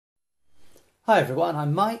Hi everyone,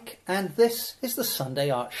 I'm Mike and this is the Sunday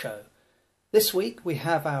Art Show. This week we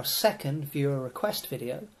have our second viewer request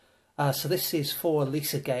video. So this is for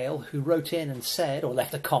Lisa Gale, who wrote in and said, or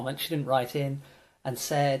left a comment, she didn't write in, and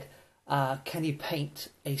said, can you paint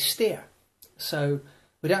a steer? So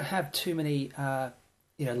we don't have too many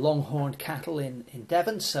longhorn cattle in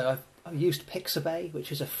Devon, so I've used Pixabay,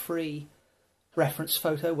 which is a free reference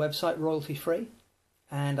photo website, royalty free,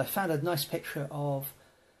 and I found a nice picture of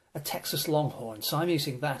a Texas longhorn, so I'm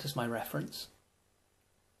using that as my reference.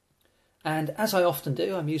 And as I often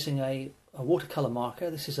do, I'm using a watercolour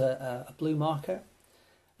marker. This is a blue marker,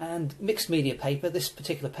 and mixed media paper. This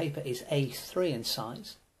particular paper is A3 in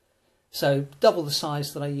size, so double the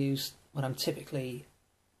size that I use when I'm typically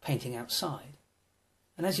painting outside.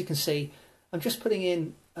 And as you can see, I'm just putting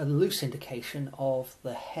in a loose indication of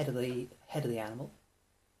the head of the animal.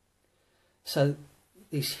 So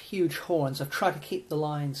these huge horns, I've tried to keep the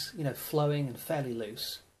lines, flowing and fairly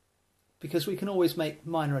loose, because we can always make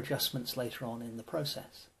minor adjustments later on in the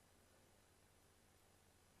process.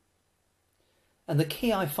 And the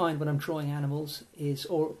key I find when I'm drawing animals is,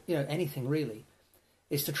 or anything really,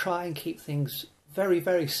 is to try and keep things very,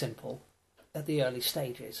 very simple at the early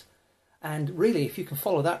stages. And really, if you can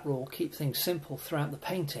follow that rule, keep things simple throughout the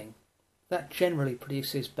painting, that generally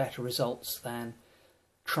produces better results than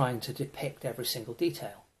trying to depict every single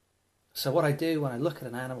detail. So what I do when I look at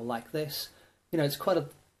an animal like this, it's quite a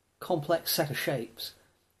complex set of shapes,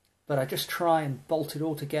 but I just try and bolt it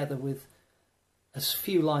all together with as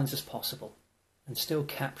few lines as possible and still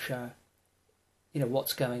capture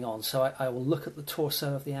what's going on. So I will look at the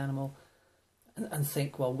torso of the animal and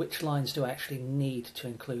think, well, which lines do I actually need to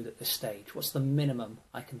include at this stage? What's the minimum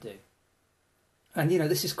I can do? And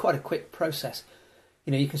this is quite a quick process.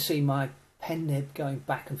 You can see my pen nib going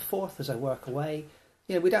back and forth as I work away.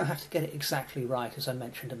 We don't have to get it exactly right, as I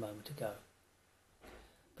mentioned a moment ago.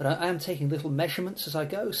 But I am taking little measurements as I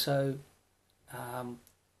go. So,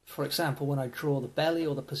 for example, when I draw the belly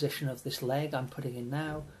or the position of this leg I'm putting in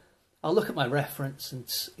now, I'll look at my reference and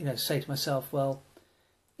say to myself, well,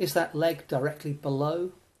 is that leg directly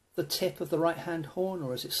below the tip of the right-hand horn,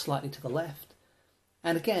 or is it slightly to the left?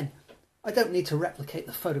 And again, I don't need to replicate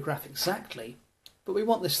the photograph exactly, but we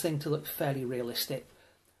want this thing to look fairly realistic,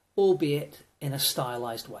 albeit in a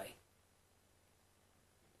stylized way.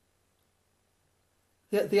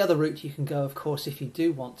 The other route you can go, of course, if you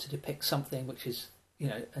do want to depict something which is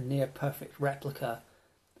a near perfect replica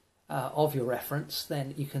of your reference,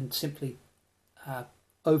 then you can simply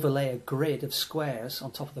overlay a grid of squares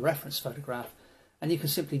on top of the reference photograph, and you can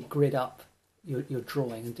simply grid up your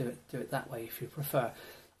drawing and do it that way if you prefer.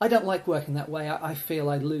 I don't like working that way. I feel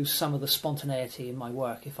I lose some of the spontaneity in my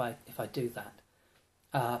work if I do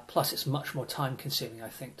that. Plus, it's much more time-consuming, I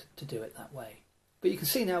think, to do it that way. But you can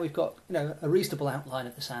see now we've got a reasonable outline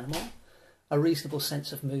of this animal, a reasonable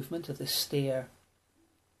sense of movement of this steer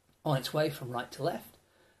on its way from right to left,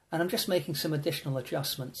 and I'm just making some additional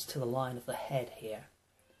adjustments to the line of the head here,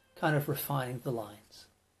 kind of refining the lines.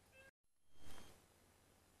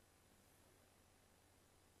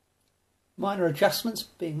 Minor adjustments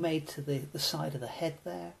being made to the side of the head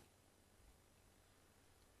there.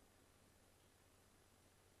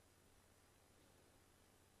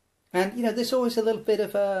 And there's always a little bit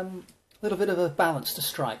of a balance to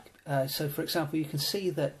strike. So, for example, you can see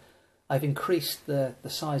that I've increased the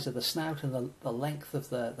size of the snout and the length of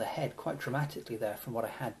the head quite dramatically there from what I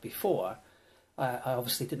had before. I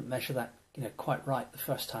obviously didn't measure that quite right the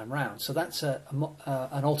first time round. So that's an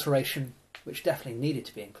alteration which definitely needed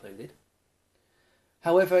to be included.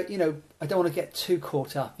 However, I don't want to get too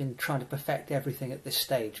caught up in trying to perfect everything at this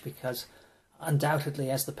stage, because undoubtedly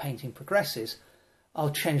as the painting progresses, I'll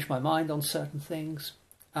change my mind on certain things.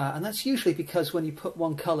 And that's usually because when you put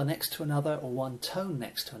one colour next to another or one tone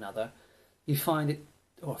next to another, you find it,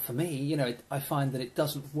 or for me, I find that it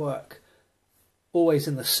doesn't work always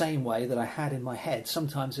in the same way that I had in my head.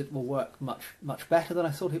 Sometimes it will work much, much better than I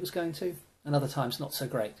thought it was going to, and other times not so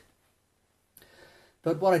great.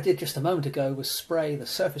 But what I did just a moment ago was spray the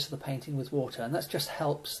surface of the painting with water, and that just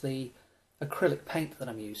helps the acrylic paint that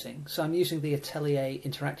I'm using. So I'm using the Atelier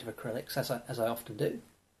interactive acrylics, as I often do.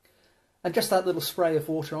 And just that little spray of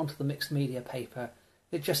water onto the mixed media paper,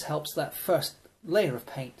 it just helps that first layer of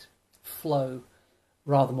paint flow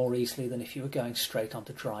rather more easily than if you were going straight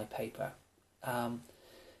onto dry paper.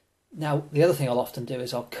 Now, the other thing I'll often do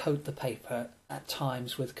is I'll coat the paper at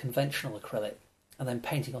times with conventional acrylic and then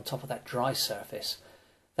painting on top of that dry surface.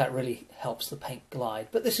 That really helps the paint glide.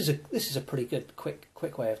 But this is a pretty good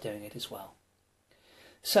quick way of doing it as well.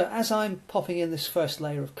 So as I'm popping in this first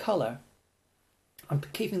layer of colour, I'm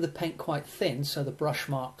keeping the paint quite thin so the brush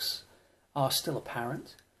marks are still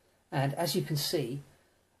apparent. And as you can see,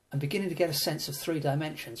 I'm beginning to get a sense of 3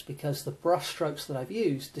 dimensions because the brush strokes that I've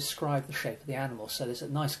used describe the shape of the animal. So there's a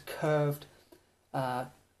nice curved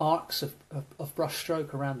arcs of brush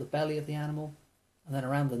stroke around the belly of the animal, and then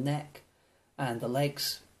around the neck and the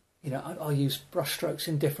legs. You know, I'll use brush strokes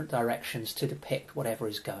in different directions to depict whatever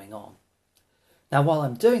is going on. Now, while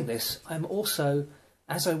I'm doing this, I'm also,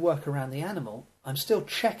 as I work around the animal, I'm still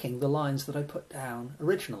checking the lines that I put down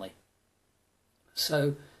originally.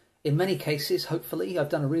 So in many cases, hopefully, I've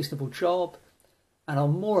done a reasonable job, and I'll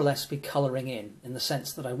more or less be colouring in the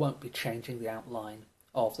sense that I won't be changing the outline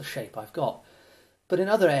of the shape I've got. But in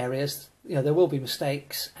other areas, you know, there will be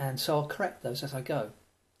mistakes, and so I'll correct those as I go.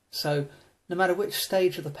 So no matter which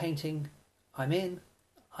stage of the painting I'm in,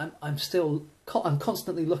 I'm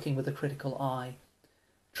constantly looking with a critical eye,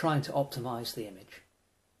 trying to optimise the image.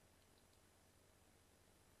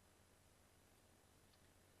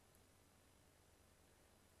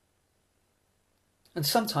 And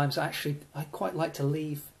sometimes actually I quite like to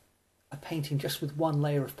leave a painting just with one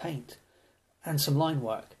layer of paint and some line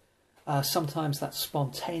work. Sometimes that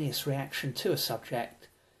spontaneous reaction to a subject,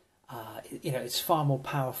 you know, it's far more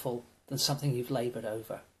powerful than something you've laboured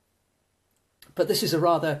over. But this is a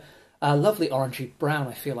rather lovely orangey brown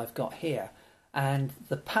I feel I've got here, and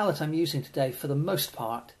the palette I'm using today for the most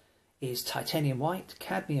part is titanium white,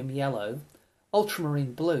 cadmium yellow,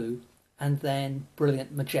 ultramarine blue, and then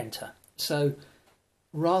brilliant magenta. So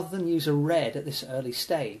rather than use a red at this early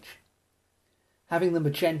stage, having the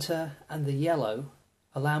magenta and the yellow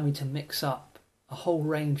allow me to mix up a whole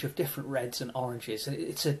range of different reds and oranges. And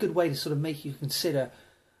it's a good way to sort of make you consider,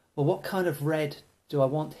 well, what kind of red do I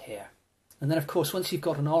want here? And then, of course, once you've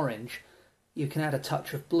got an orange, you can add a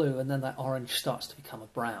touch of blue, and then that orange starts to become a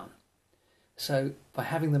brown. So by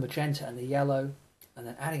having the magenta and the yellow, and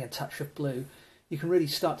then adding a touch of blue, you can really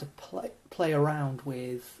start to play around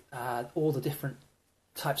with all the different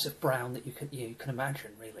types of brown that you can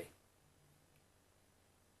imagine, really.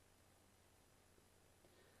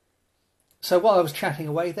 So while I was chatting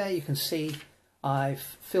away there, you can see I've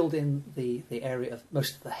filled in the area of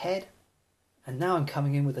most of the head, and now I'm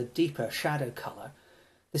coming in with a deeper shadow colour.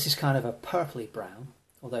 This is kind of a purpley brown,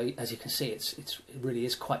 although as you can see it really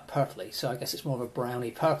is quite purpley, so I guess it's more of a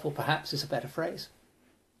browny purple perhaps is a better phrase.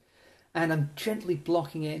 And I'm gently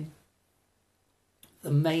blocking in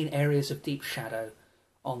the main areas of deep shadow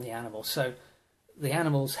on the animal. So the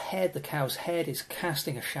animal's head, the cow's head, is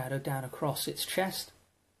casting a shadow down across its chest,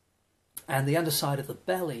 and the underside of the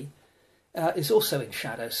belly is also in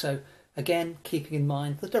shadow. So again, keeping in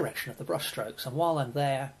mind the direction of the brush strokes. And while I'm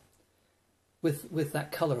there with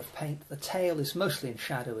that colour of paint, the tail is mostly in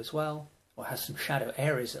shadow as well, or has some shadow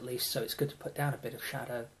areas at least, so it's good to put down a bit of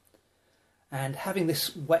shadow. And having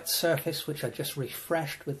this wet surface, which I just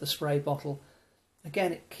refreshed with the spray bottle,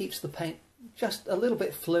 again, it keeps the paint just a little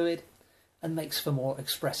bit fluid and makes for more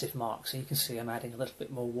expressive marks. And you can see I'm adding a little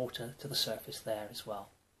bit more water to the surface there as well.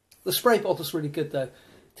 The spray bottle's really good though.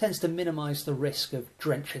 It tends to minimise the risk of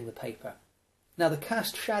drenching the paper. Now the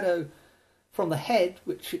cast shadow from the head,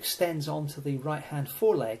 which extends onto the right-hand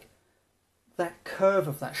foreleg, that curve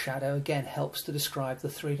of that shadow again helps to describe the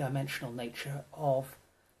three-dimensional nature of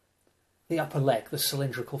the upper leg, the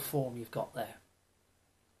cylindrical form you've got there.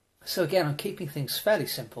 So again, I'm keeping things fairly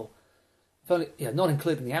simple. I've only, not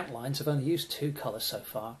including the outlines, I've only used 2 colours so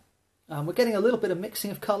far. We're getting a little bit of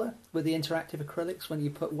mixing of colour with the interactive acrylics. When you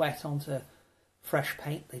put wet onto fresh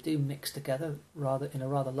paint, they do mix together in a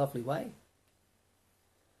rather lovely way.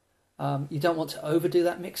 You don't want to overdo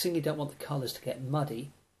that mixing, you don't want the colours to get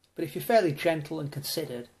muddy, but if you're fairly gentle and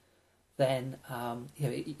considered, then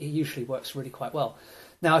it usually works really quite well.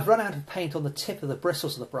 Now I've run out of paint on the tip of the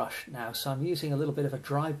bristles of the brush now, so I'm using a little bit of a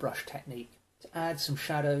dry brush technique to add some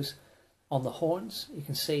shadows on the horns. You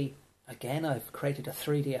can see, again, I've created a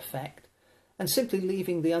 3D effect, and simply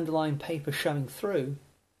leaving the underlying paper showing through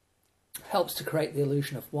helps to create the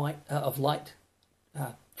illusion of light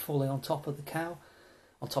falling on top of the cow,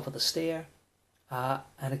 on top of the steer.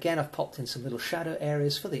 And again, I've popped in some little shadow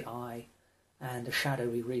areas for the eye and a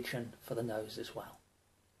shadowy region for the nose as well.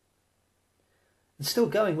 And still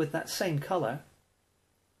going with that same colour,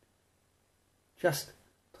 just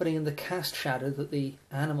putting in the cast shadow that the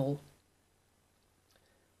animal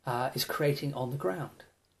is creating on the ground.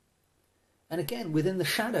 And again, within the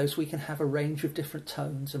shadows we can have a range of different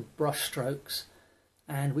tones and brush strokes,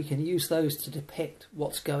 and we can use those to depict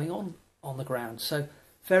what's going on the ground. So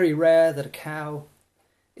very rare that a cow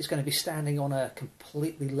is going to be standing on a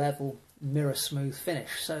completely level, mirror smooth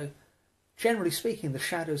finish. So generally speaking, the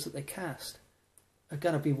shadows that they cast are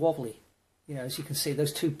going to be wobbly. You know, as you can see,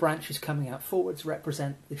 those two branches coming out forwards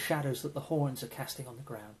represent the shadows that the horns are casting on the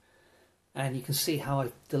ground. And you can see how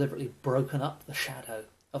I've deliberately broken up the shadow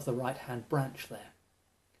of the right-hand branch there.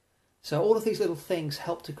 So all of these little things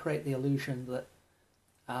help to create the illusion that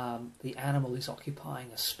the animal is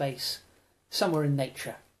occupying a space somewhere in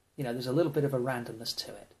nature. You know, there's a little bit of a randomness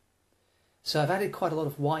to it. So I've added quite a lot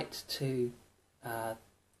of white to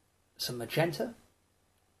some magenta,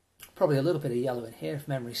 probably a little bit of yellow in here if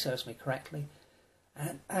memory serves me correctly,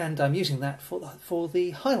 and I'm using that for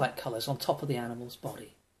the highlight colours on top of the animal's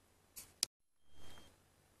body.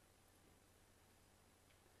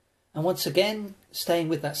 And once again, staying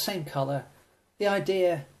with that same colour, the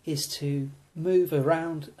idea is to move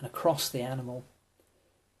around and across the animal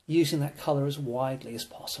using that colour as widely as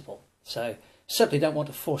possible. So certainly don't want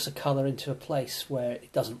to force a colour into a place where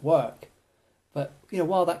it doesn't work. But, you know,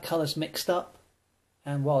 while that colour's mixed up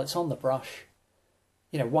and while it's on the brush,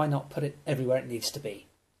 you know, why not put it everywhere it needs to be?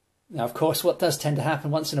 Now, of course, what does tend to happen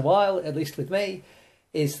once in a while, at least with me,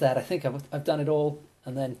 is that I think I've done it all,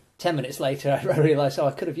 and then 10 minutes later I realise, oh,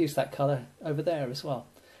 I could have used that colour over there as well.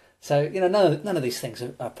 So, you know, none of these things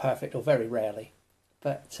are perfect, or very rarely.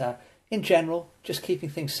 But in general, just keeping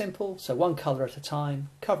things simple, so one colour at a time,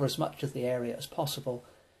 cover as much of the area as possible,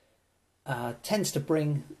 tends to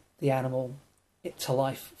bring the animal to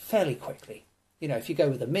life fairly quickly. You know, if you go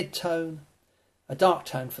with a mid-tone, a dark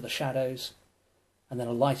tone for the shadows, and then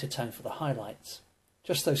a lighter tone for the highlights,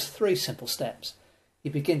 just those three simple steps, you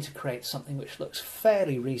begin to create something which looks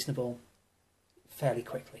fairly reasonable fairly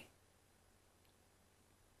quickly.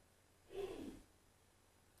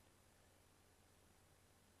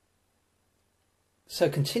 So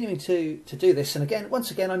continuing to do this, and again, once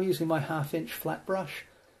again, I'm using my 1/2 inch flat brush,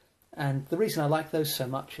 and the reason I like those so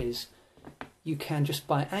much is you can, just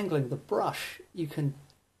by angling the brush, you can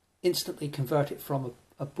instantly convert it from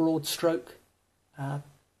a broad stroke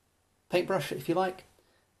paintbrush, if you like,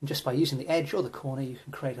 and just by using the edge or the corner you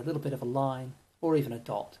can create a little bit of a line or even a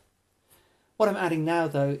dot. What I'm adding now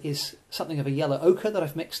though is something of a yellow ochre that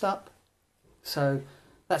I've mixed up. So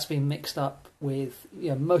that's been mixed up with, you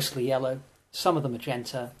know, mostly yellow, some of the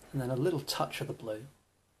magenta, and then a little touch of the blue.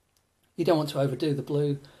 You don't want to overdo the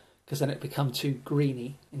blue because then it becomes too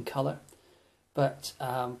greeny in colour, but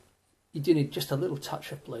you do need just a little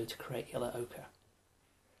touch of blue to create yellow ochre.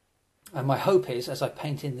 And my hope is, as I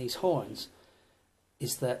paint in these horns,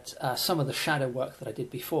 is that some of the shadow work that I did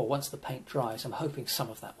before, once the paint dries, I'm hoping some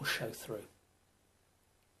of that will show through.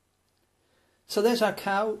 So there's our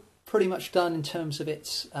cow, pretty much done in terms of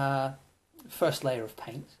its first layer of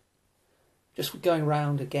paint. Just going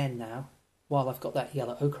around again now, while I've got that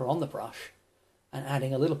yellow ochre on the brush, and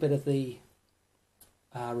adding a little bit of the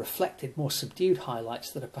reflected, more subdued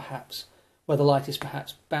highlights that are perhaps where the light is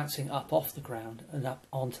perhaps bouncing up off the ground and up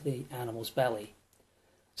onto the animal's belly.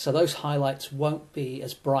 So those highlights won't be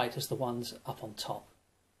as bright as the ones up on top.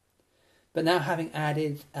 But now, having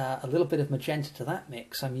added a little bit of magenta to that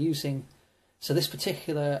mix, I'm using, so this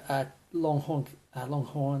particular longhorn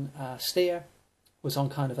steer was on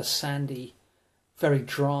kind of a sandy, very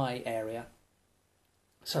dry area.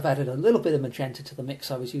 So I've added a little bit of magenta to the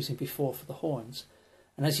mix I was using before for the horns.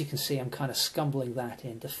 And as you can see, I'm kind of scumbling that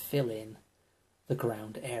in to fill in the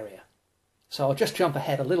ground area. So I'll just jump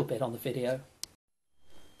ahead a little bit on the video,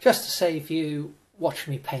 just to save you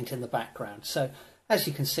watching me paint in the background. So as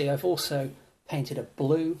you can see, I've also painted a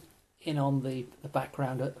blue in on the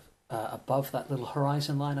background above that little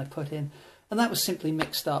horizon line I put in. And that was simply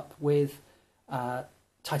mixed up with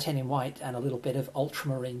titanium white and a little bit of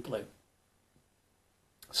ultramarine blue.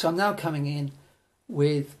 So I'm now coming in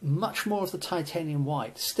with much more of the titanium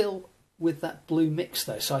white, still with that blue mix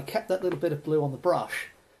though. So I kept that little bit of blue on the brush,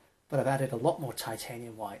 but I've added a lot more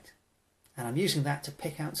titanium white. And I'm using that to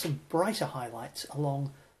pick out some brighter highlights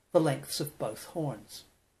along the lengths of both horns.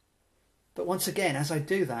 But once again, as I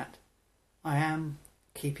do that, I am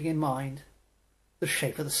keeping in mind the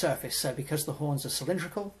shape of the surface. So because the horns are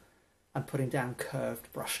cylindrical, I'm putting down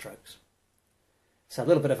curved brush strokes. So a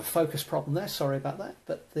little bit of a focus problem there, sorry about that,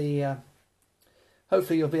 but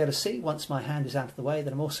hopefully you'll be able to see once my hand is out of the way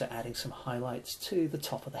that I'm also adding some highlights to the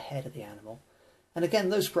top of the head of the animal. And again,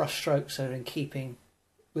 those brush strokes are in keeping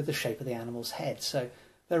with the shape of the animal's head, so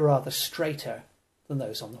they're rather straighter than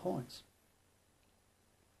those on the horns.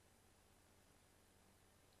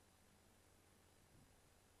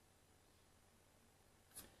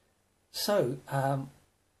 So,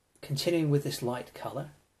 continuing with this light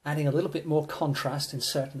colour, adding a little bit more contrast in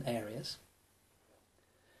certain areas.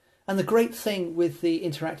 And the great thing with the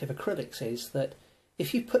interactive acrylics is that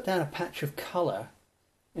if you put down a patch of colour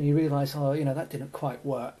and you realise, oh, you know, that didn't quite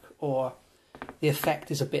work, or the effect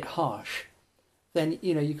is a bit harsh, then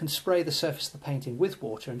you can spray the surface of the painting with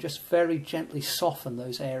water and just very gently soften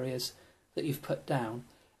those areas that you've put down.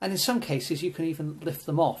 And in some cases you can even lift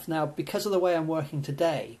them off. Now, because of the way I'm working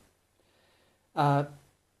today,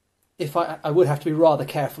 if I would have to be rather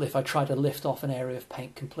careful if I try to lift off an area of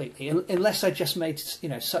paint completely, unless I just made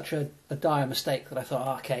such a dire mistake that I thought,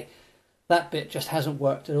 oh, okay, that bit just hasn't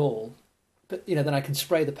worked at all. But then I can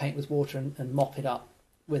spray the paint with water and mop it up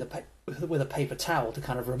with a paper towel to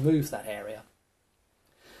kind of remove that area.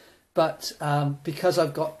 But because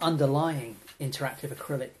I've got underlying interactive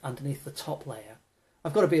acrylic underneath the top layer,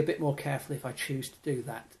 I've got to be a bit more careful if I choose to do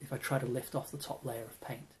that, if I try to lift off the top layer of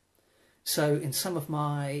paint. So in some of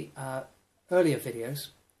my earlier videos,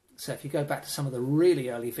 so if you go back to some of the really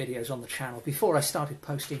early videos on the channel, before I started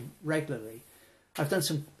posting regularly, I've done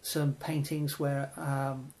some paintings where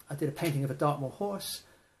I did a painting of a Dartmoor horse,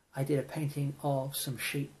 I did a painting of some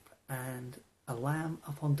sheep and a lamb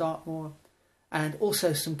up on Dartmoor, and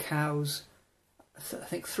also some cows, I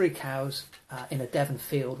think 3 cows in a Devon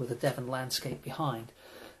field with a Devon landscape behind.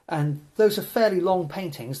 And those are fairly long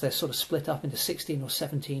paintings. They're sort of split up into 16 or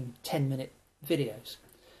 17 10-minute videos.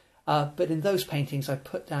 But in those paintings, I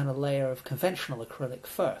put down a layer of conventional acrylic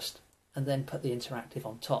first and then put the interactive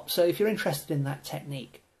on top. So if you're interested in that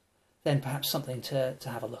technique, then perhaps something to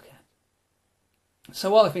have a look at.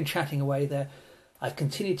 So while I've been chatting away there, I've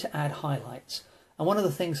continued to add highlights. And one of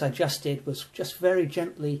the things I just did was just very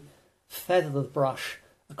gently feather the brush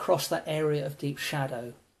across that area of deep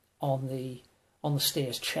shadow on the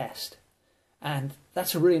steer's chest. And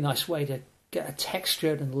that's a really nice way to get a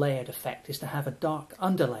textured and layered effect, is to have a dark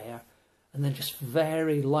underlayer and then just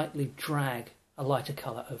very lightly drag a lighter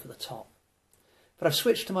colour over the top. But I've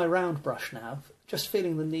switched to my round brush now, just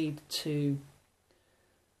feeling the need to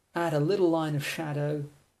add a little line of shadow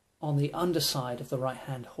on the underside of the right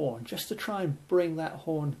hand horn, just to try and bring that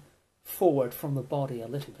horn forward from the body a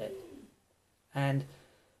little bit. And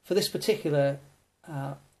for this particular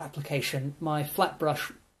application, my flat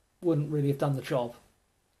brush wouldn't really have done the job,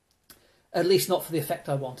 at least not for the effect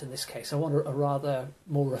I want in this case. I want a rather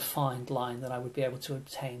more refined line that I would be able to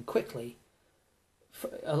obtain quickly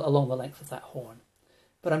along the length of that horn.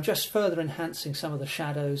 But I'm just further enhancing some of the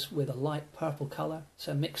shadows with a light purple colour,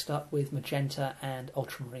 so mixed up with magenta and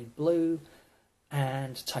ultramarine blue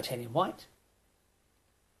and titanium white.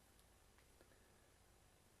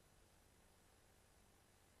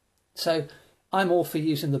 So I'm all for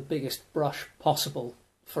using the biggest brush possible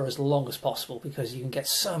for as long as possible, because you can get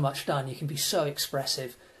so much done, you can be so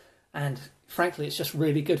expressive, and frankly it's just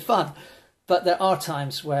really good fun. But there are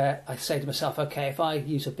times where I say to myself, okay, if I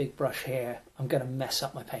use a big brush here, I'm going to mess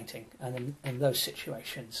up my painting. And in those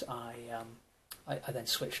situations, I then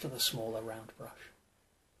switch to the smaller round brush.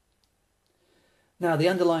 Now, the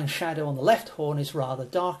underlying shadow on the left horn is rather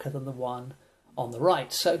darker than the one on the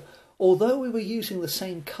right. So although we were using the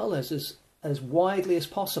same colours as widely as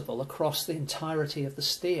possible across the entirety of the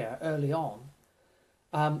steer early on,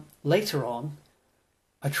 later on,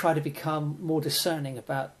 I try to become more discerning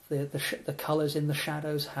about the colours in the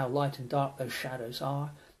shadows, how light and dark those shadows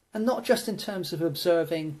are, and not just in terms of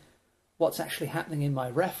observing what's actually happening in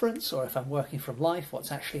my reference, or if I'm working from life,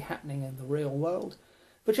 what's actually happening in the real world,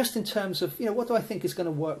 but just in terms of, what do I think is going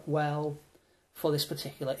to work well for this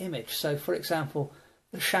particular image. So, for example,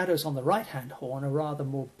 the shadows on the right-hand horn are rather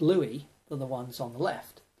more bluey than the ones on the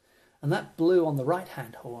left, and that blue on the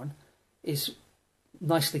right-hand horn is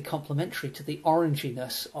nicely complementary to the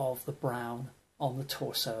oranginess of the brown on the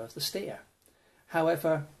torso of the steer.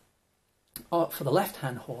 However, for the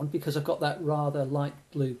left-hand horn, because I've got that rather light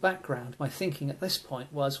blue background, my thinking at this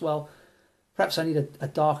point was, well, perhaps I need a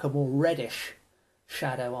darker, more reddish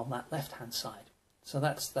shadow on that left-hand side. So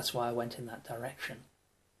that's why I went in that direction.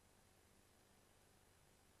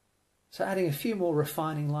 So adding a few more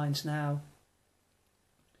refining lines now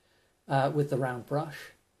with the round brush.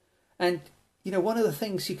 And one of the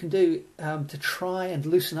things you can do to try and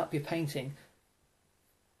loosen up your painting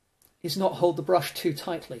is not hold the brush too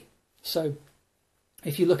tightly. So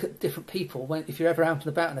if you look at different people, if you're ever out and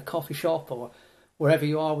about in a coffee shop or wherever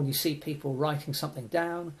you are, when you see people writing something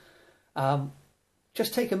down,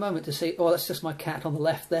 just take a moment to see, oh, that's just my cat on the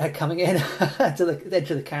left there coming in to the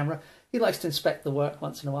edge of the camera. He likes to inspect the work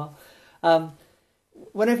once in a while.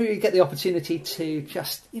 Whenever you get the opportunity to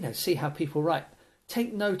just, see how people write,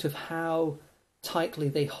 take note of how tightly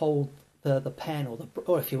they hold the pen,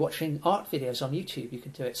 or if you're watching art videos on YouTube, you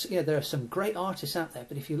can do it. So, there are some great artists out there,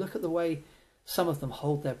 but if you look at the way some of them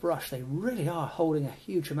hold their brush, they really are holding a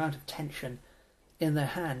huge amount of tension in their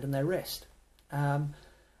hand and their wrist. And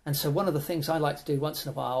so one of the things I like to do once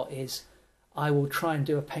in a while is I will try and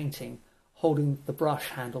do a painting holding the brush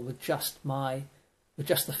handle with just my with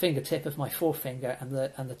just the fingertip of my forefinger and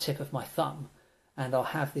the tip of my thumb, and I'll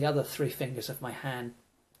have the other 3 fingers of my hand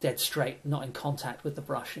dead straight, not in contact with the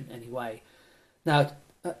brush in any way. Now,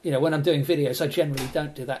 when I'm doing videos, I generally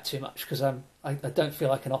don't do that too much because I don't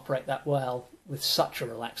feel I can operate that well with such a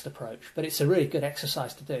relaxed approach, but it's a really good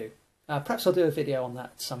exercise to do. Perhaps I'll do a video on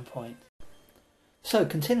that at some point. So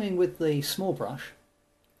continuing with the small brush,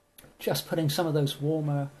 just putting some of those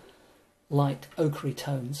warmer, light ochre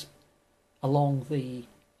tones along the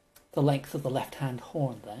length of the left-hand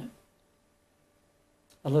horn there.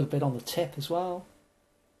 A little bit on the tip as well.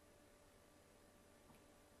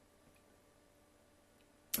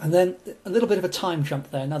 And then a little bit of a time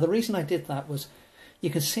jump there. Now the reason I did that was, you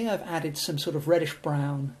can see I've added some sort of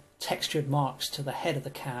reddish-brown textured marks to the head of the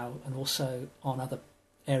cow and also on other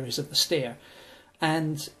areas of the steer.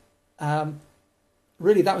 And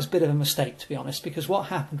really that was a bit of a mistake, to be honest, because what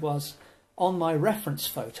happened was, on my reference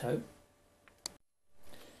photo,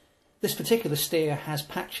 this particular steer has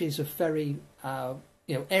patches of very,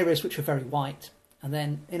 areas which are very white, and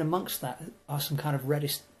then in amongst that are some kind of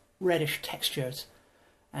reddish textures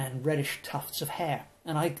and reddish tufts of hair.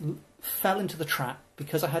 And I fell into the trap,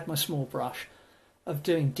 because I had my small brush, of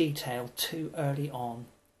doing detail too early on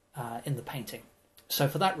in the painting. So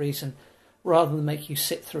for that reason, rather than make you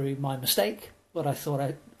sit through my mistake, what I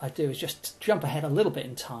thought I'd do is just jump ahead a little bit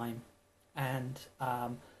in time, and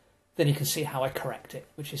then you can see how I correct it,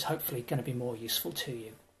 which is hopefully going to be more useful to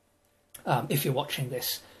you if you're watching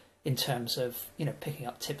this in terms of picking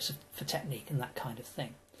up tips for technique and that kind of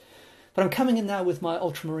thing. But I'm coming in now with my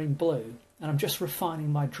ultramarine blue, and I'm just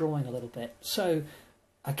refining my drawing a little bit. So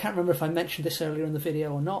I can't remember if I mentioned this earlier in the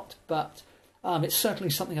video or not, but it's certainly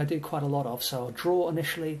something I do quite a lot of. So I'll draw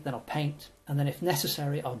initially, then I'll paint, and then if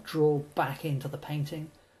necessary I'll draw back into the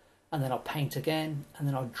painting, and then I'll paint again, and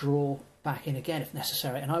then I'll draw back in again if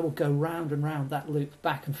necessary, and I will go round and round that loop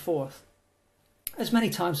back and forth as many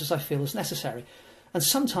times as I feel is necessary. And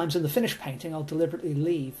sometimes in the finished painting I'll deliberately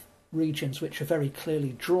leave regions which are very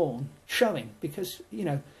clearly drawn showing, because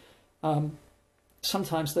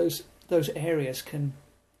sometimes those areas can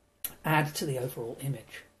add to the overall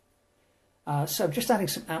image. So I'm just adding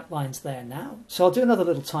some outlines there now. So I'll do another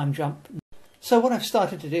little time jump. So what I've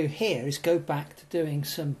started to do here is go back to doing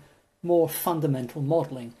some more fundamental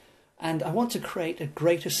modelling, and I want to create a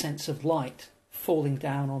greater sense of light falling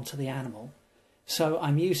down onto the animal. So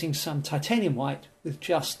I'm using some titanium white with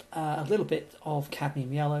just a little bit of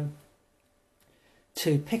cadmium yellow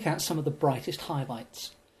to pick out some of the brightest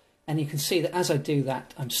highlights. And you can see that as I do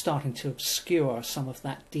that, I'm starting to obscure some of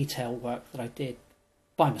that detail work that I did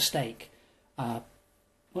by mistake, by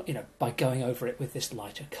going over it with this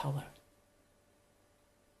lighter colour.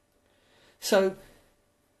 So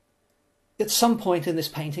at some point in this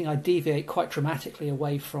painting I deviate quite dramatically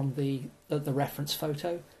away from the reference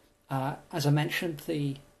photo. As I mentioned,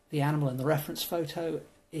 the animal in the reference photo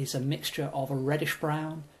is a mixture of a reddish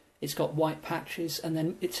brown, it's got white patches, and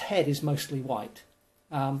then its head is mostly white.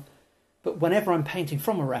 But whenever I'm painting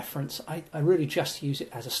from a reference, I really just use it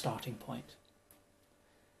as a starting point.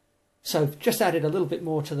 So I've just added a little bit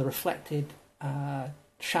more to the reflected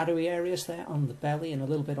shadowy areas there on the belly, and a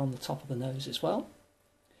little bit on the top of the nose as well.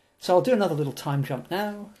 So I'll do another little time jump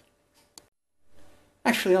now.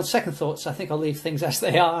 Actually, on second thoughts, I think I'll leave things as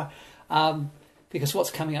they are, because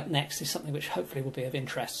what's coming up next is something which hopefully will be of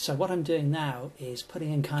interest. So what I'm doing now is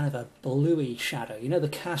putting in kind of a bluey shadow. You know, the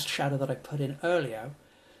cast shadow that I put in earlier,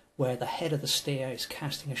 where the head of the steer is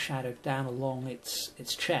casting a shadow down along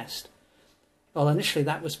its chest. Well, initially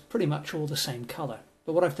that was pretty much all the same colour,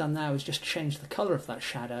 but what I've done now is just change the colour of that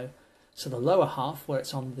shadow, so the lower half, where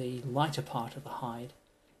it's on the lighter part of the hide,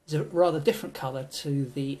 is a rather different colour to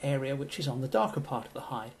the area which is on the darker part of the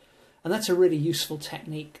hide. And that's a really useful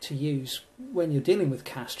technique to use when you're dealing with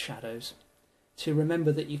cast shadows, to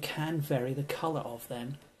remember that you can vary the colour of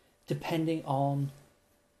them depending on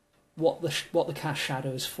what the cast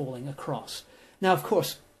shadow is falling across. Now, of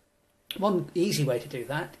course, one easy way to do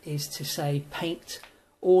that is to say paint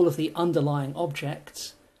all of the underlying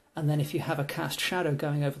objects, and then if you have a cast shadow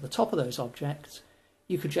going over the top of those objects,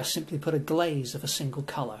 you could just simply put a glaze of a single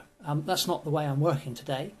colour. That's not the way I'm working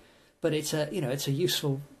today, but it's a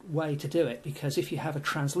useful way to do it, because if you have a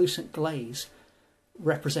translucent glaze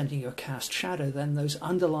representing your cast shadow, then those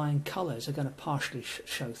underlying colours are going to partially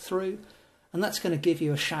show through, and that's going to give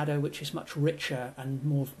you a shadow which is much richer and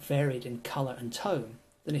more varied in colour and tone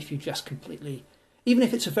than if you just completely, even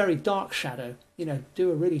if it's a very dark shadow,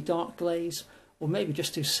 do a really dark glaze, or maybe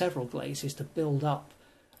just do several glazes to build up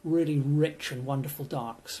really rich and wonderful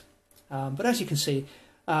darks. But as you can see,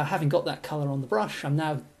 having got that colour on the brush, I'm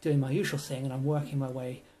now doing my usual thing, and I'm working my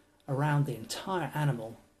way around the entire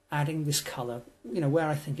animal, adding this colour, where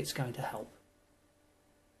I think it's going to help.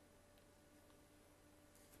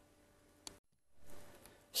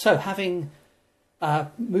 So having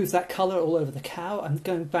moved that colour all over the cow, I'm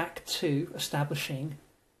going back to establishing,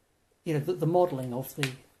 the modelling of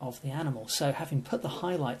the animal. So having put the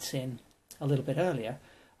highlights in a little bit earlier,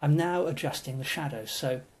 I'm now adjusting the shadows.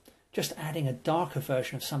 So just adding a darker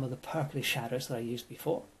version of some of the purpley shadows that I used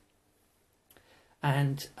before.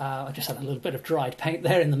 And I just had a little bit of dried paint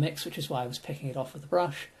there in the mix, which is why I was picking it off with the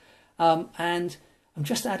brush. And I've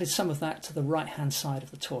just added some of that to the right-hand side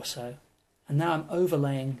of the torso. And now I'm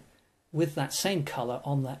overlaying with that same colour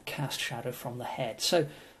on that cast shadow from the head. So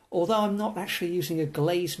although I'm not actually using a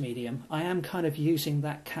glaze medium, I am kind of using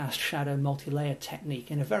that cast shadow multi-layer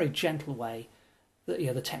technique in a very gentle way,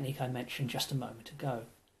 the technique I mentioned just a moment ago.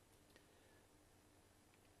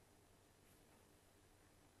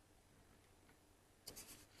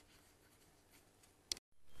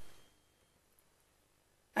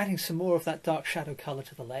 Adding some more of that dark shadow colour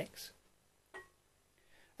to the legs.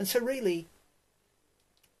 And so really,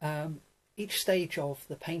 each stage of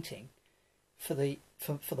the painting, for the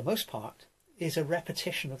most part, is a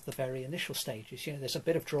repetition of the very initial stages. There's a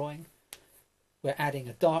bit of drawing. We're adding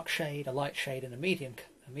a dark shade, a light shade, and a medium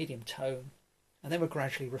tone, and then we're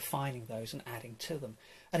gradually refining those and adding to them.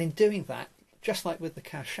 And in doing that, just like with the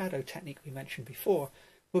cast shadow technique we mentioned before,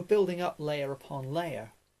 we're building up layer upon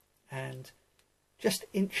layer and just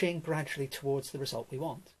inching gradually towards the result we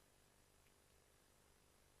want.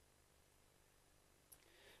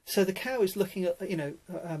 So the cow is looking at,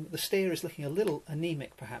 the steer is looking a little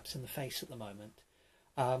anemic perhaps in the face at the moment,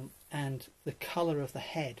 and the colour of the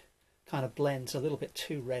head kind of blends a little bit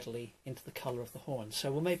too readily into the colour of the horn.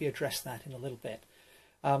 So we'll maybe address that in a little bit.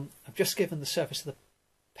 I've just given the surface of the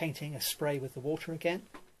painting a spray with the water again,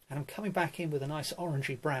 and I'm coming back in with a nice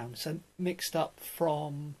orangey brown, so mixed up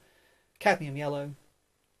from cadmium yellow,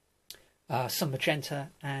 some magenta,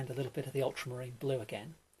 and a little bit of the ultramarine blue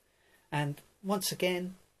again. And once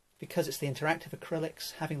again, because it's the interactive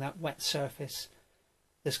acrylics, having that wet surface,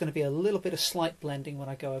 there's going to be a little bit of slight blending when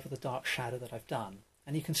I go over the dark shadow that I've done.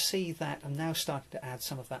 And you can see that I'm now starting to add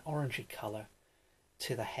some of that orangey colour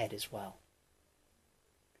to the head as well.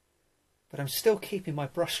 But I'm still keeping my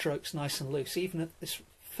brush strokes nice and loose, even at this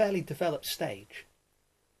fairly developed stage.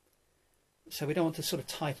 So we don't want to sort of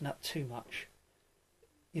tighten up too much,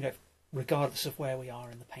 regardless of where we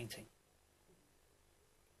are in the painting.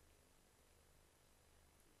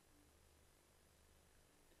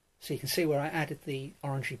 So you can see where I added the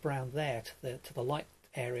orangey brown there to the light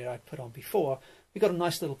area I put on before. We got a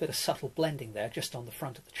nice little bit of subtle blending there just on the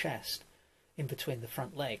front of the chest, in between the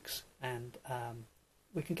front legs, and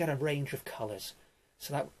we can get a range of colours.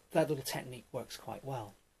 So that little technique works quite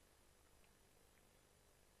well.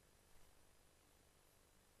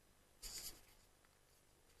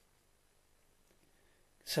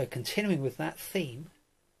 So continuing with that theme,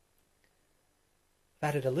 I've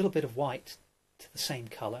added a little bit of white to the same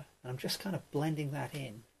colour, and I'm just kind of blending that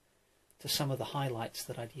in to some of the highlights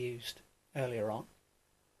that I'd used earlier on.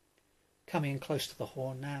 Coming in close to the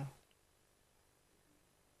horn now.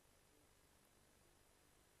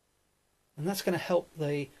 And that's going to help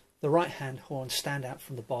the right hand horn stand out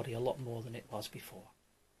from the body a lot more than it was before.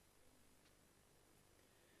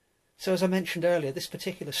 So as I mentioned earlier, this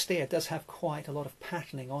particular steer does have quite a lot of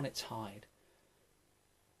patterning on its hide.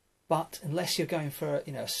 But unless you're going for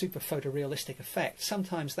a super photorealistic effect,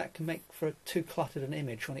 sometimes that can make for too cluttered an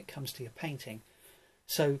image when it comes to your painting.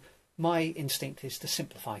 So my instinct is to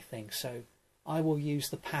simplify things. So I will use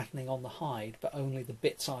the patterning on the hide, but only the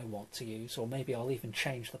bits I want to use, or maybe I'll even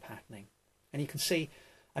change the patterning. And you can see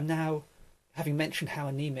I'm now, having mentioned how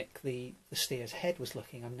anemic the steer's head was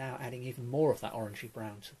looking, I'm now adding even more of that orangey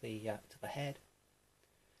brown to the head.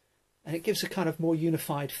 And it gives a kind of more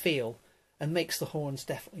unified feel and makes the horns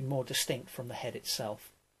definitely more distinct from the head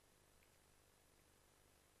itself.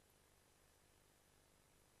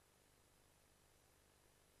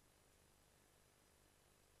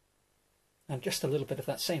 And just a little bit of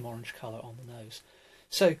that same orange colour on the nose.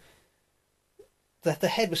 So the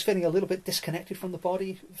head was feeling a little bit disconnected from the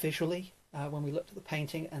body visually when we looked at the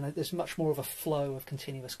painting, and there's much more of a flow of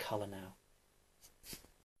continuous colour now.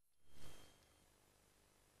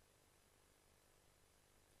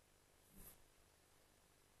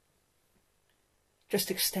 Just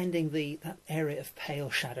extending that area of pale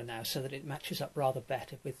shadow now so that it matches up rather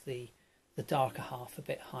better with the darker half a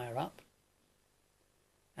bit higher up.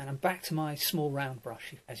 And I'm back to my small round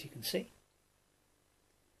brush, as you can see.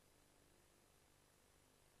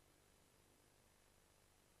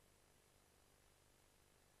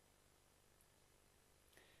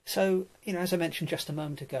 So, as I mentioned just a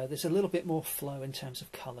moment ago, there's a little bit more flow in terms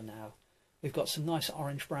of colour now. We've got some nice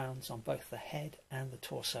orange browns on both the head and the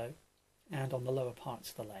torso and on the lower parts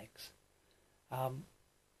of the legs.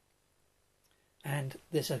 And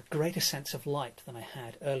there's a greater sense of light than I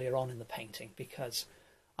had earlier on in the painting because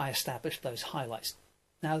I established those highlights.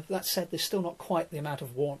 Now, that said, there's still not quite the amount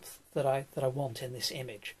of warmth that I want in this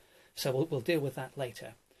image, so we'll deal with that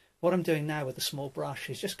later. What I'm doing now with the small brush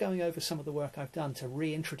is just going over some of the work I've done to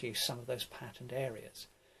reintroduce some of those patterned areas.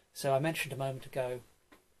 So I mentioned a moment ago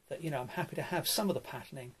that, I'm happy to have some of the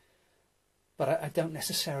patterning, but I don't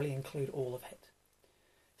necessarily include all of it.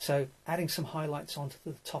 So adding some highlights onto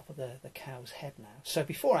the top of the cow's head now. So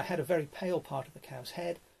before I had a very pale part of the cow's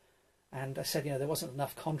head, and I said, there wasn't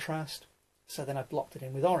enough contrast, so then I blocked it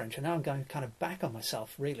in with orange, and now I'm going kind of back on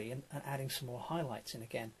myself really and adding some more highlights in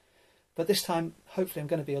again. But this time, hopefully I'm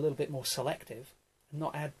going to be a little bit more selective and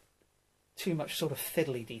not add too much sort of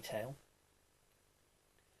fiddly detail.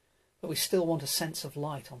 But we still want a sense of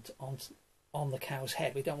light on the cow's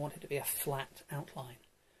head. We don't want it to be a flat outline.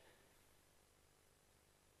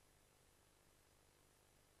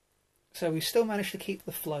 So we still managed to keep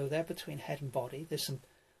the flow there between head and body. There's some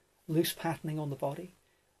loose patterning on the body,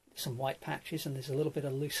 some white patches, and there's a little bit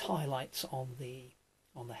of loose highlights on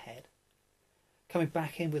the head. Coming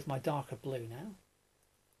back in with my darker blue now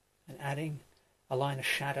and adding a line of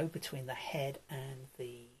shadow between the head and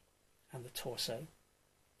the torso.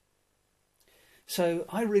 So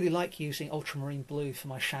I really like using ultramarine blue for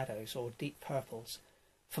my shadows or deep purples,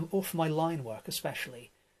 or for my line work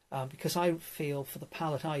especially, because I feel for the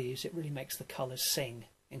palette I use it really makes the colours sing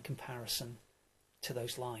in comparison to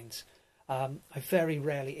those lines. I very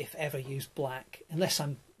rarely, if ever, use black unless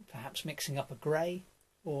I'm perhaps mixing up a grey,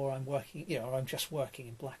 or I'm working, or I'm just working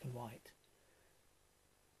in black and white.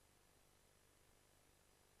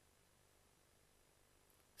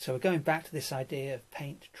 So we're going back to this idea of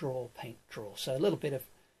paint, draw, paint, draw. So a little bit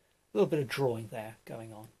of drawing there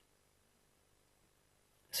going on.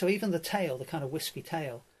 So even the tail, the kind of wispy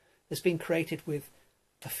tail, has been created with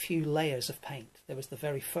a few layers of paint. There was the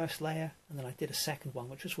very first layer, and then I did a second one,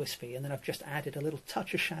 which was wispy, and then I've just added a little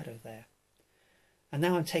touch of shadow there. And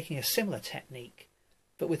now I'm taking a similar technique,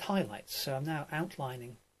 but with highlights. So I'm now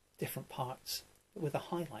outlining different parts with a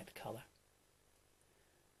highlight colour.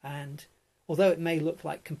 And although it may look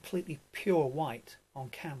like completely pure white on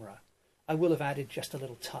camera, I will have added just a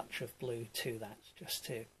little touch of blue to that, just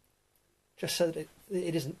so that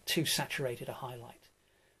it isn't too saturated a highlight.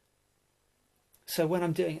 So when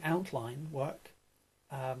I'm doing outline work,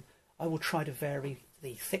 I will try to vary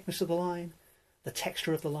the thickness of the line, the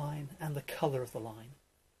texture of the line, and the colour of the line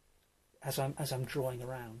as I'm drawing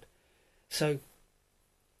around. So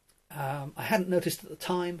I hadn't noticed at the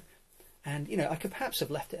time, and I could perhaps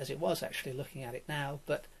have left it as it was actually looking at it now,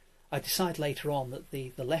 but I decide later on that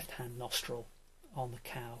the left-hand nostril on the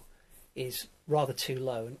cow is rather too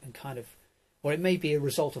low and kind of, or it may be a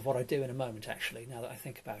result of what I do in a moment actually, now that I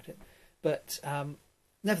think about it. But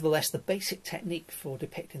nevertheless, the basic technique for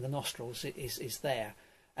depicting the nostrils is there,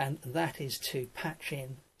 and that is to patch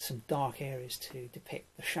in some dark areas to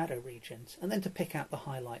depict the shadow regions, and then to pick out the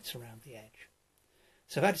highlights around the edge.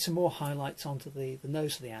 So I've added some more highlights onto the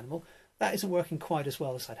nose of the animal. That isn't working quite as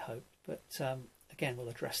well as I'd hoped, but again, we'll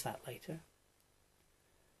address that later.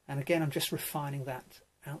 And again, I'm just refining that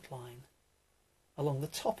outline along the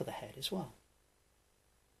top of the head as well.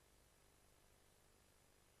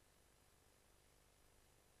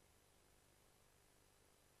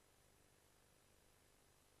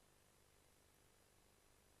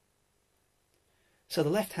 So the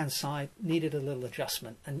left-hand side needed a little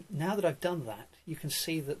adjustment, and now that I've done that, you can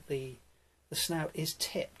see that the snout is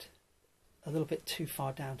tipped a little bit too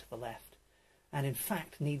far down to the left, and in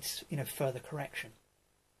fact needs further correction.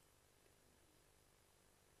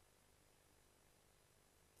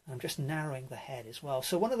 I'm just narrowing the head as well.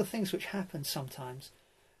 So one of the things which happens sometimes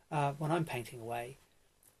when I'm painting away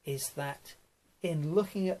is that in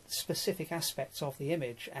looking at specific aspects of the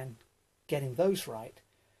image and getting those right,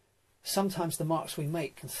 sometimes the marks we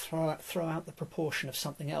make can throw out the proportion of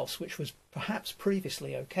something else which was perhaps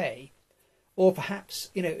previously okay, or perhaps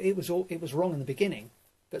it was wrong in the beginning,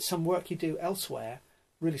 but some work you do elsewhere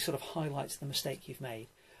really sort of highlights the mistake you've made.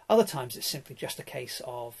 Other times it's simply just a case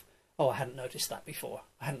of, oh, I hadn't noticed that before.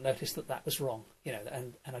 I hadn't noticed that was wrong,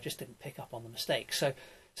 and I just didn't pick up on the mistake. So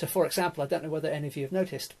for example, I don't know whether any of you have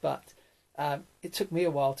noticed, but it took me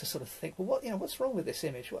a while to sort of think, well, what's wrong with this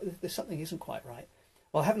image? There's something isn't quite right.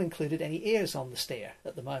 Well, I haven't included any ears on the steer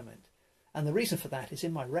at the moment, and the reason for that is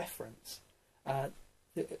in my reference.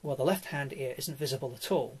 The left-hand ear isn't visible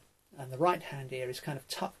at all, and the right-hand ear is kind of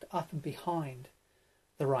tucked up and behind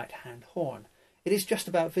the right hand horn. It is just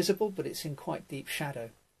about visible, but it's in quite deep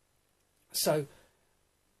shadow. So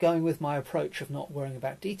going with my approach of not worrying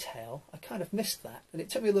about detail, I kind of missed that, and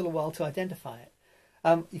it took me a little while to identify it.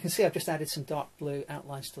 You can see I've just added some dark blue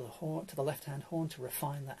outlines to the horn, to the left-hand horn, to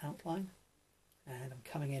refine that outline. And I'm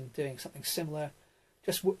coming in doing something similar,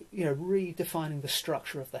 just redefining the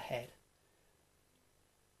structure of the head.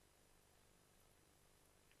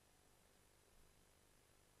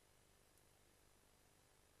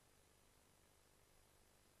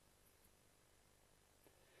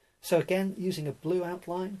 So again, using a blue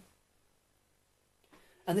outline.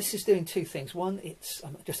 And this is doing two things. One,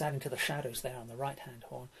 I'm just adding to the shadows there on the right-hand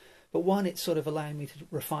horn. But one, it's sort of allowing me to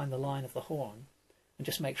refine the line of the horn and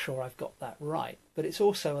just make sure I've got that right. But it's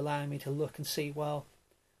also allowing me to look and see, well,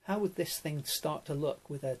 how would this thing start to look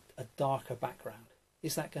with a darker background?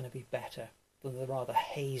 Is that going to be better than the rather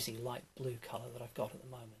hazy light blue colour that I've got at the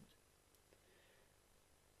moment?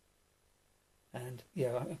 And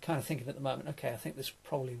I'm kind of thinking at the moment, okay, I think this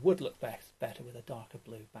probably would look better with a darker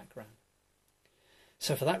blue background.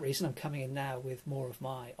 So for that reason, I'm coming in now with more of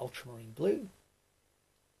my ultramarine blue.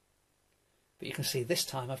 But you can see this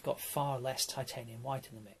time I've got far less titanium white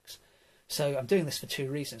in the mix. So I'm doing this for two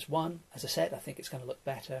reasons. One, as I said, I think it's going to look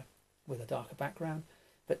better with a darker background.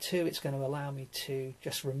 But two, it's going to allow me to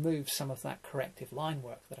just remove some of that corrective line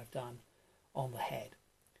work that I've done on the head.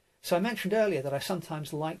 So I mentioned earlier that I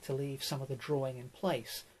sometimes like to leave some of the drawing in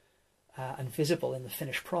place and visible in the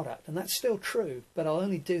finished product, and that's still true, but I'll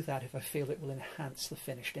only do that if I feel it will enhance the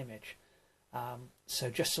finished image.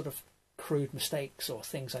 So just sort of crude mistakes or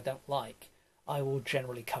things I don't like, I will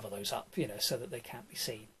generally cover those up, so that they can't be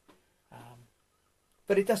seen.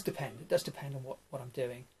 But it does depend. It does depend on what I'm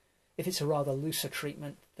doing. If it's a rather looser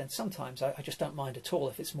treatment, then sometimes I just don't mind at all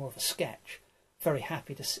if it's more of a sketch. Very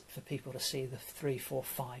happy for people to see the 3, 4,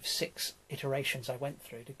 5, 6 iterations I went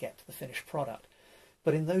through to get to the finished product.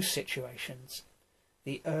 But in those situations,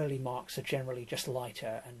 the early marks are generally just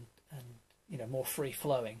lighter and more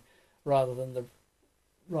free-flowing, rather than the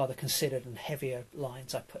rather considered and heavier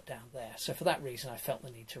lines I put down there. So for that reason, I felt the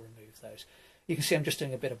need to remove those. You can see I'm just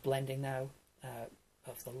doing a bit of blending now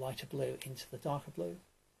of the lighter blue into the darker blue.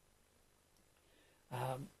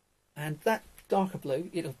 And that darker blue,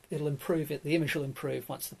 it'll improve it. The image will improve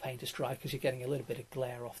once the paint is dry, because you're getting a little bit of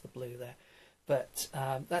glare off the blue there. But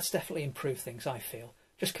that's definitely improved things, I feel.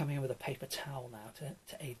 Just coming in with a paper towel now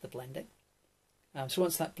to aid the blending. So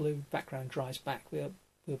once that blue background dries back, we'll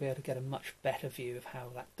be able to get a much better view of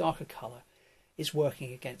how that darker colour is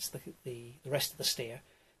working against the rest of the steer.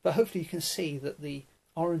 But hopefully you can see that the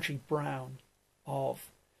orangey brown of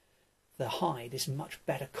the hide is much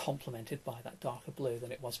better complemented by that darker blue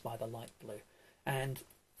than it was by the light blue. And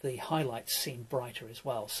the highlights seem brighter as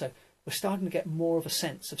well. So we're starting to get more of a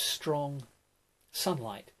sense of strong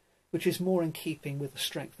sunlight, which is more in keeping with the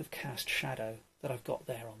strength of cast shadow that I've got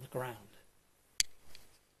there on the ground.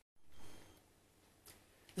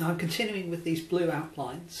 Now I'm continuing with these blue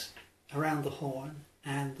outlines around the horn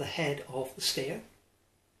and the head of the steer.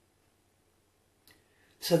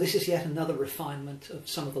 So this is yet another refinement of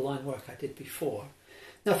some of the line work I did before.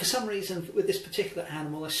 Now for some reason with this particular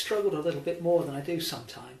animal I struggled a little bit more than I do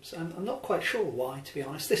sometimes. I'm not quite sure why, to be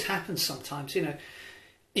honest. This happens sometimes, even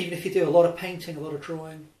if you do a lot of painting, a lot of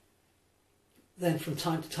drawing, then from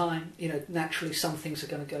time to time, naturally some things are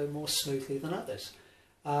going to go more smoothly than others.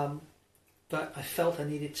 But I felt I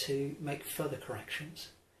needed to make further corrections.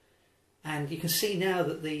 And you can see now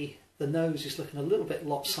that the nose is looking a little bit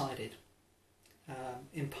lopsided,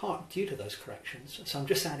 in part due to those corrections. So I'm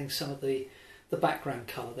just adding some of the background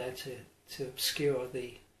colour there to obscure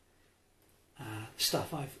the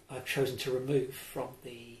stuff I've chosen to remove from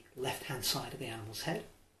the left-hand side of the animal's head.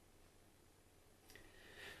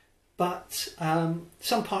 But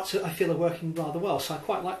some parts I feel are working rather well, so I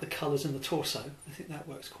quite like the colours in the torso. I think that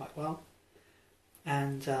works quite well.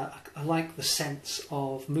 And I like the sense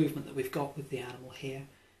of movement that we've got with the animal here.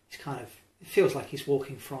 It feels like he's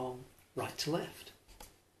walking from right to left.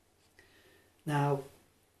 Now,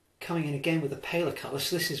 coming in again with a paler colour,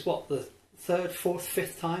 so this is what, the third, fourth,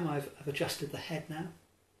 fifth time I've adjusted the head now.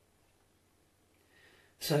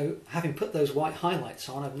 So having put those white highlights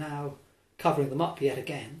on, I'm now covering them up yet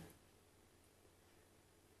again.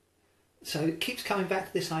 So it keeps coming back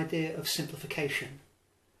to this idea of simplification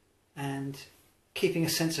and keeping a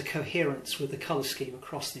sense of coherence with the colour scheme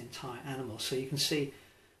across the entire animal. So you can see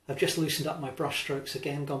I've just loosened up my brush strokes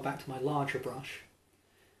again, gone back to my larger brush,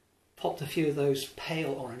 popped a few of those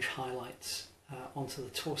pale orange highlights onto the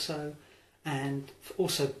torso, and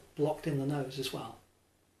also blocked in the nose as well.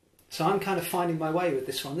 So I'm kind of finding my way with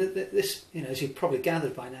this one. This, as you've probably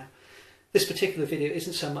gathered by now, this particular video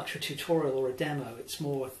isn't so much a tutorial or a demo, it's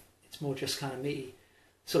more just kind of me,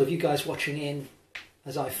 sort of you guys watching in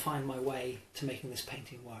as I find my way to making this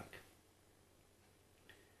painting work.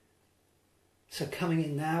 So coming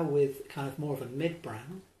in now with kind of more of a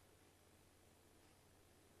mid-brown.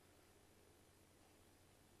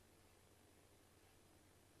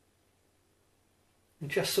 And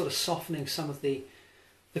just sort of softening some of the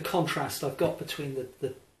contrast I've got between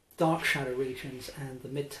the dark shadow regions and the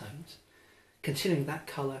mid-tones. Continuing that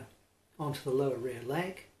colour onto the lower rear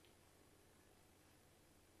leg.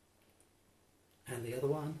 And the other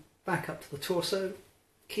one. Back up to the torso,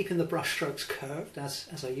 keeping the brush strokes curved as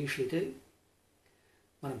I usually do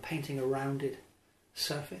when I'm painting a rounded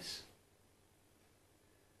surface.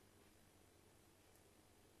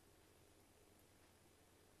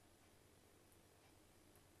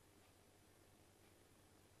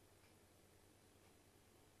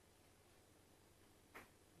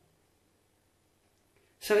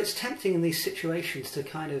 So it's tempting in these situations to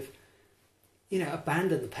kind of,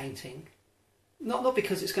 abandon the painting. Not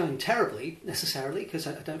because it's going terribly, necessarily, because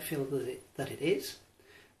I don't feel that it is.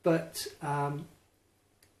 But,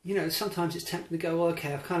 sometimes it's tempting to go, well,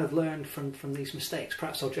 okay, I've kind of learned from these mistakes.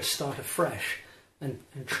 Perhaps I'll just start afresh and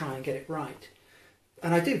try and get it right.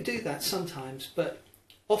 And I do that sometimes, but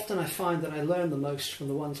often I find that I learn the most from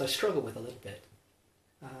the ones I struggle with a little bit.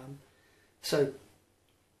 So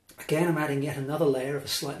again, I'm adding yet another layer of a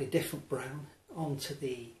slightly different brown onto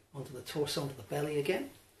the torso, onto the belly again.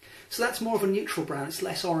 So that's more of a neutral brown, it's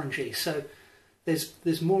less orangey. So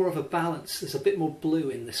there's more of a balance, there's a bit more blue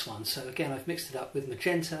in this one. So again, I've mixed it up with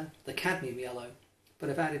magenta, the cadmium yellow, but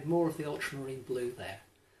I've added more of the ultramarine blue there.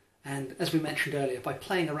 And as we mentioned earlier, by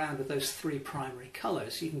playing around with those three primary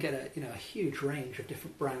colours, you can get a huge range of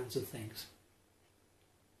different browns and things.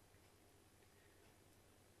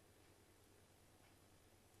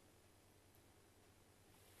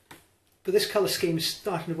 But this colour scheme is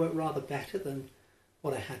starting to work rather better than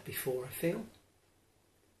what I had before, I feel.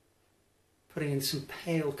 Putting in some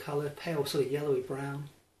pale colour, pale sort of yellowy brown.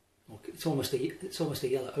 It's almost a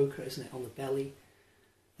yellow ochre, isn't it, on the belly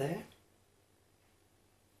there.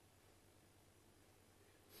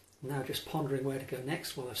 Now just pondering where to go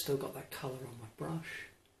next while I've still got that colour on my brush.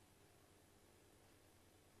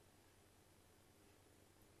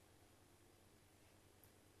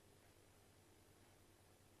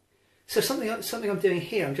 So something I'm doing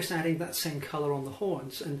here, I'm just adding that same colour on the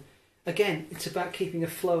horns, and again, it's about keeping a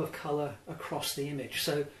flow of colour across the image.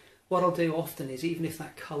 So what I'll do often is, even if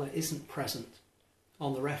that colour isn't present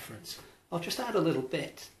on the reference, I'll just add a little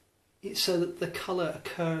bit so that the colour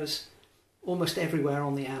occurs almost everywhere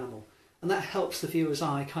on the animal, and that helps the viewer's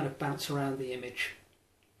eye kind of bounce around the image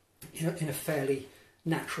in a fairly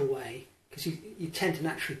natural way, because you tend to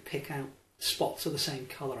naturally pick out spots of the same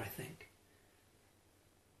colour, I think.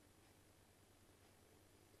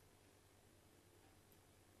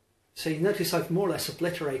 So you notice I've more or less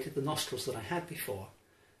obliterated the nostrils that I had before,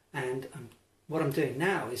 and what I'm doing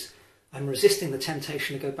now is I'm resisting the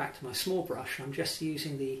temptation to go back to my small brush. I'm just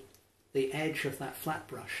using the edge of that flat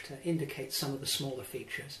brush to indicate some of the smaller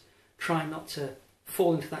features, trying not to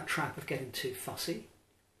fall into that trap of getting too fussy,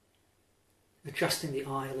 adjusting the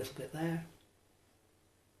eye a little bit there.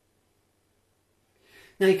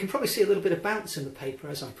 Now you can probably see a little bit of bounce in the paper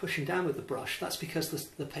as I'm pushing down with the brush. That's because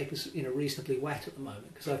the paper's reasonably wet at the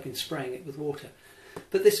moment, because I've been spraying it with water.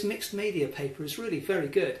 But this mixed media paper is really very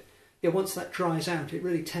good. Once that dries out, it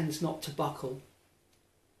really tends not to buckle.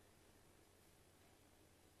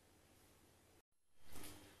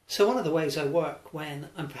 So one of the ways I work when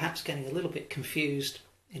I'm perhaps getting a little bit confused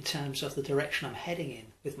in terms of the direction I'm heading in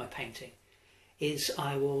with my painting is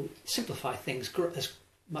I will simplify things as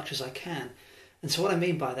much as I can. And so what I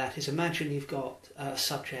mean by that is, imagine you've got a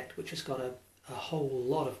subject which has got a whole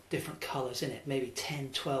lot of different colours in it, maybe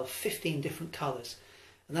 10, 12, 15 different colours.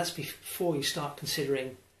 And that's before you start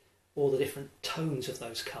considering all the different tones of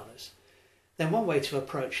those colours. Then one way to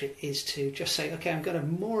approach it is to just say, okay, I'm going to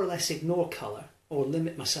more or less ignore colour, or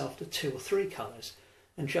limit myself to 2 or 3 colours,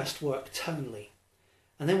 and just work tonally.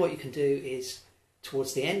 And then what you can do is,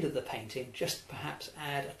 towards the end of the painting, just perhaps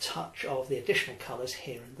add a touch of the additional colours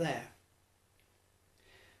here and there.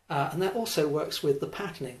 And that also works with the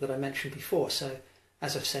patterning that I mentioned before. So,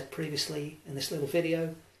 as I've said previously in this little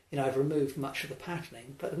video, I've removed much of the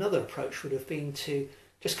patterning, but another approach would have been to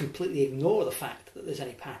just completely ignore the fact that there's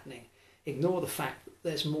any patterning, ignore the fact that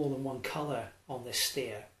there's more than one colour on this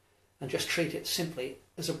steer, and just treat it simply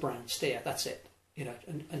as a brown steer. That's it,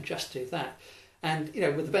 and just do that. And,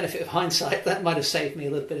 with the benefit of hindsight, that might have saved me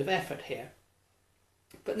a little bit of effort here.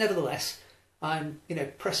 But nevertheless, I'm,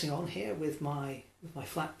 pressing on here with my with my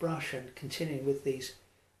flat brush and continuing with these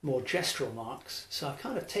more gestural marks. So I've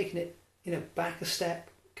kind of taken it, back a step,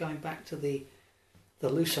 going back to the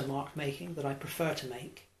looser mark making that I prefer to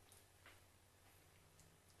make,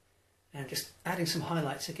 and just adding some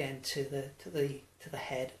highlights again to the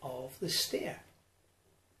head of the steer.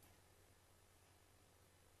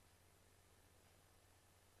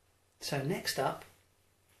 So next up,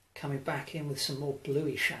 coming back in with some more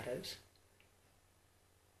bluey shadows,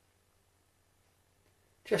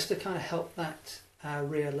 just to kind of help that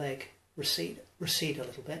rear leg recede a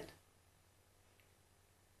little bit.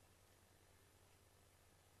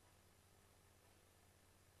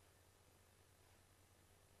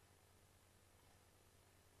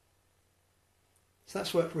 So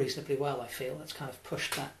that's worked reasonably well, I feel. That's kind of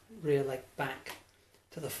pushed that rear leg back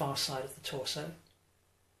to the far side of the torso.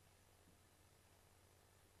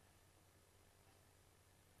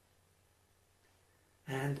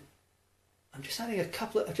 And I'm just adding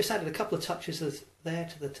I've just added a couple of touches there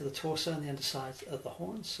to the torso and the underside of the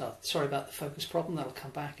horns. So sorry about the focus problem. That'll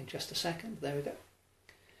come back in just a second. There we go.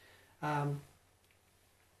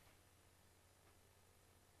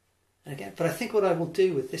 And again, but I think what I will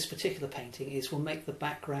do with this particular painting is we'll make the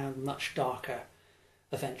background much darker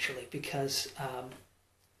eventually, because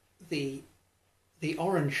the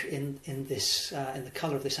orange in the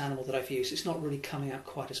colour of this animal that I've used, it's not really coming out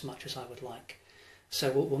quite as much as I would like. So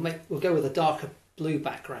we'll go with a darker blue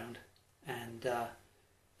background, and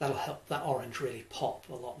that'll help that orange really pop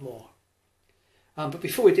a lot more. But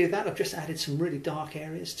before we do that, I've just added some really dark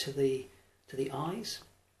areas to the eyes.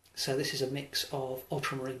 So this is a mix of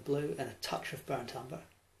ultramarine blue and a touch of burnt umber.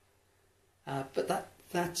 But that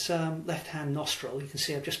left-hand nostril, you can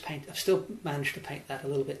see I've still managed to paint that a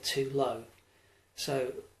little bit too low.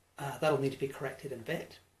 So that'll need to be corrected in a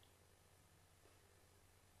bit.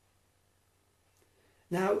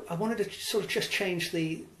 Now I wanted to sort of just change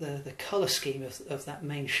the colour scheme of that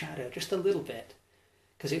main shadow just a little bit,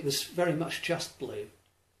 because it was very much just blue.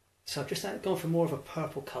 So I've just gone for more of a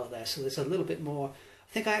purple colour there, so there's a little bit more.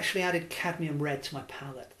 I think I actually added cadmium red to my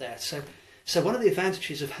palette there. So one of the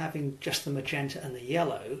advantages of having just the magenta and the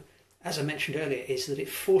yellow, as I mentioned earlier, is that it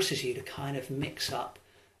forces you to kind of mix up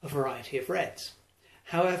a variety of reds.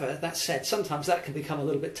 However, that said, sometimes that can become a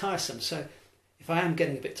little bit tiresome. So if I am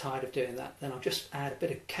getting a bit tired of doing that, then I'll just add a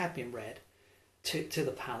bit of cadmium red to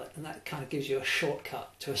the palette, and that kind of gives you a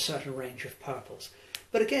shortcut to a certain range of purples.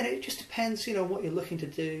 But again, it just depends, what you're looking to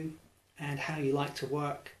do and how you like to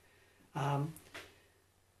work.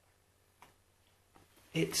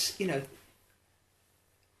 It's,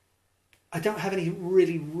 I don't have any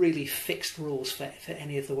really fixed rules for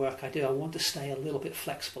any of the work I do. I want to stay a little bit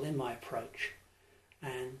flexible in my approach,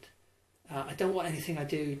 and I don't want anything I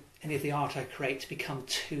do, any of the art I create, to become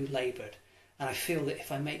too laboured. And I feel that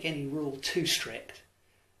if I make any rule too strict,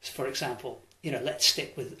 for example, let's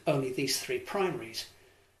stick with only these three primaries,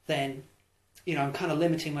 then, I'm kind of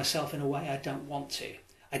limiting myself in a way I don't want to.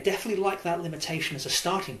 I definitely like that limitation as a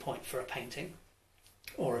starting point for a painting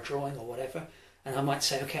or a drawing or whatever. And I might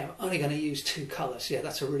say, okay, I'm only going to use two colours. Yeah,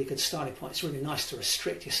 that's a really good starting point. It's really nice to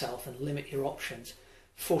restrict yourself and limit your options.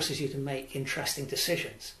 Forces you to make interesting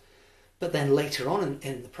decisions. But then later on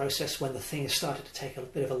in the process, when the thing has started to take a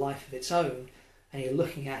bit of a life of its own, and you're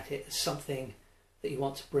looking at it as something that you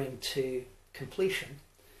want to bring to completion,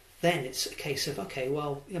 then it's a case of, okay,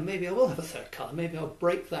 well, maybe I will have a third colour. Maybe I'll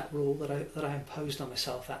break that rule that I imposed on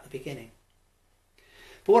myself at the beginning.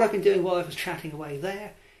 But what I've been doing while I was chatting away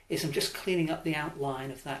there is I'm just cleaning up the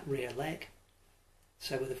outline of that rear leg.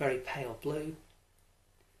 So with a very pale blue.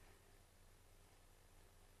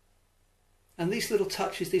 And these little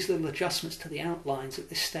touches, these little adjustments to the outlines at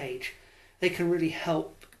this stage, they can really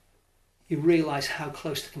help you realise how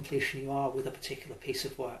close to completion you are with a particular piece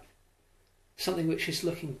of work. Something which is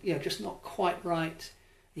looking, just not quite right,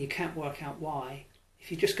 and you can't work out why.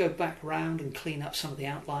 If you just go back round and clean up some of the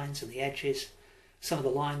outlines and the edges, some of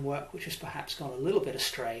the line work which has perhaps gone a little bit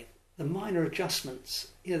astray, the minor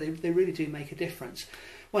adjustments, they really do make a difference.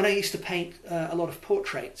 When I used to paint a lot of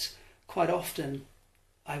portraits, quite often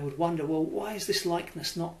I would wonder, well, why is this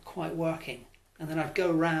likeness not quite working? And then I'd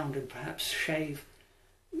go around and perhaps shave,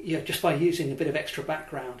 just by using a bit of extra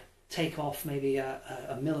background, take off maybe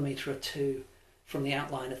a millimetre or two from the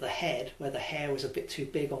outline of the head, where the hair was a bit too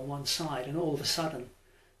big on one side, and all of a sudden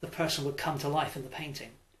the person would come to life in the painting.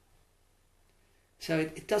 So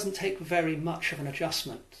it doesn't take very much of an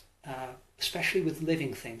adjustment, especially with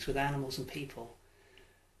living things, with animals and people,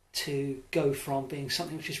 to go from being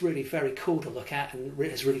something which is really very cool to look at and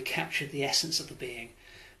has really captured the essence of the being,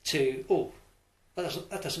 to, oh,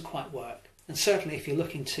 that doesn't quite work. And certainly if you're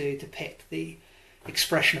looking to depict the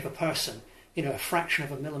expression of a person, you know, a fraction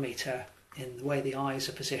of a millimetre in the way the eyes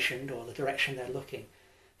are positioned or the direction they're looking,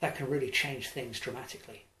 that can really change things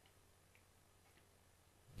dramatically.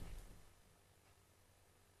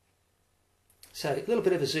 So a little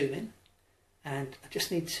bit of a zoom in, and I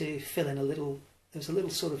just need to fill in a little. There's a little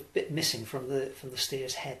sort of bit missing from the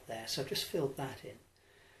steer's head there, so I've just filled that in.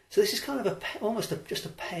 So this is kind of just a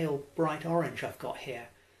pale bright orange I've got here,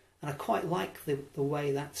 and I quite like the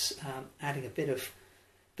way that's adding a bit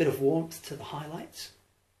of warmth to the highlights.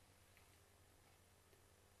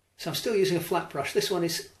 So I'm still using a flat brush. This one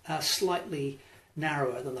is slightly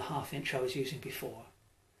narrower than the 1/2 inch I was using before.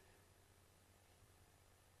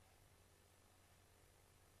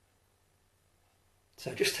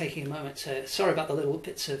 So just taking a moment to, sorry about the little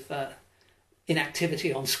bits of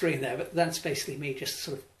inactivity on screen there, but that's basically me just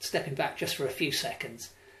sort of stepping back just for a few seconds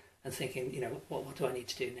and thinking, you know, what do I need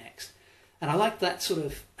to do next? And I like that sort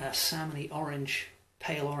of salmony orange,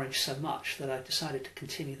 pale orange so much that I decided to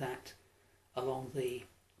continue that along the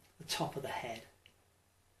top of the head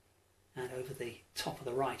and over the top of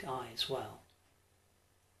the right eye as well.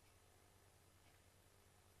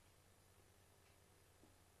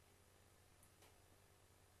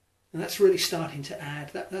 And that's really starting to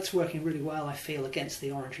add, that's working really well, I feel, against the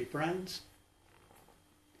orangey browns.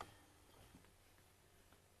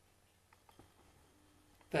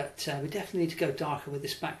 But we definitely need to go darker with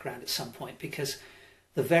this background at some point, because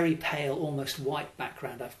the very pale, almost white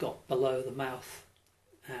background I've got below the mouth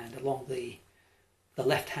and along the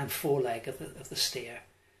left-hand foreleg of the steer,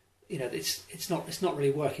 you know, it's not really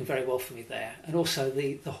working very well for me there. And also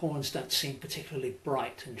the horns don't seem particularly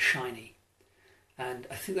bright and shiny. And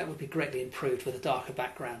I think that would be greatly improved with a darker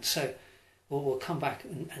background. So we'll come back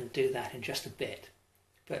and do that in just a bit.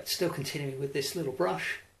 But still continuing with this little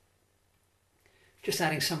brush, just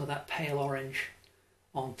adding some of that pale orange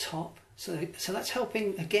on top. So that's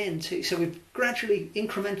helping again to, so we've gradually,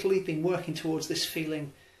 incrementally been working towards this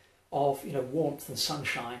feeling of, you know, warmth and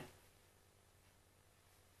sunshine.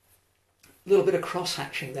 A little bit of cross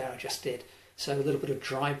hatching there I just did. So a little bit of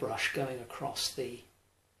dry brush going across the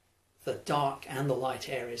dark and the light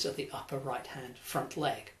areas of the upper right hand front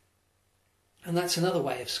leg. And that's another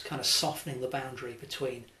way of kind of softening the boundary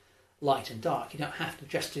between light and dark. You don't have to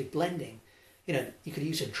just do blending. You know, you could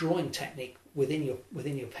use a drawing technique within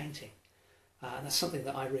your painting. And that's something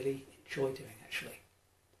that I really enjoy doing, actually.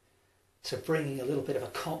 So bringing a little bit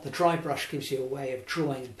of the dry brush gives you a way of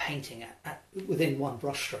drawing and painting within one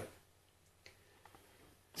brush stroke.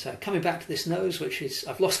 So coming back to this nose, which is,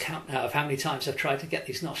 I've lost count now of how many times I've tried to get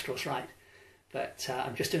these nostrils right, but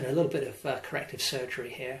I'm just doing a little bit of corrective surgery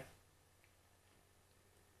here.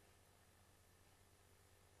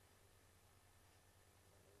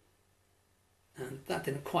 And that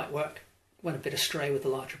didn't quite work, went a bit astray with the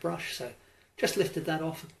larger brush, so just lifted that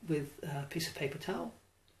off with a piece of paper towel.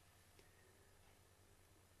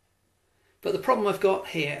 But the problem I've got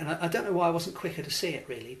here, and I don't know why I wasn't quicker to see it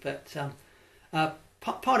really, but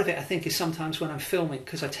part of it, I think, is sometimes when I'm filming,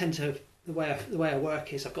 because I tend to, the way I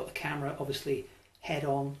work is I've got the camera obviously head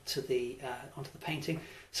on to onto the painting,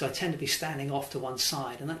 so I tend to be standing off to one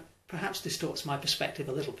side, and that perhaps distorts my perspective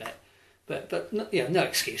a little bit. But you know, no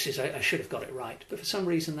excuses. I should have got it right, but for some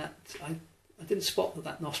reason that I didn't spot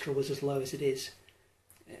that nostril was as low as it is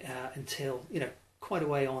until, you know, quite a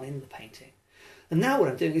way on in the painting. And now what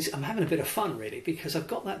I'm doing is I'm having a bit of fun really, because I've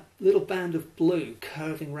got that little band of blue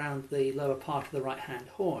curving round the lower part of the right hand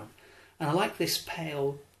horn, and I like this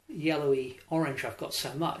pale yellowy orange I've got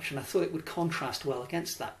so much, and I thought it would contrast well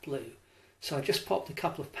against that blue. So I just popped a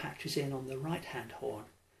couple of patches in on the right hand horn,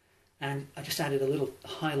 and I just added a little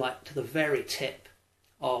highlight to the very tip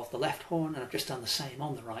of the left horn, and I've just done the same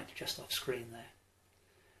on the right, just off screen there.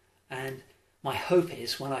 And my hope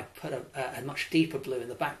is when I put a much deeper blue in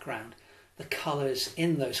the background, the colours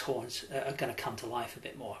in those horns are going to come to life a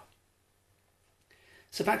bit more.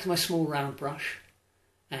 So back to my small round brush,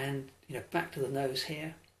 and you know, back to the nose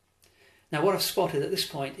here. Now what I've spotted at this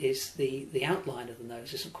point is the outline of the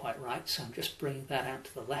nose isn't quite right, so I'm just bringing that out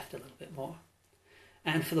to the left a little bit more.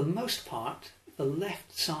 And for the most part, the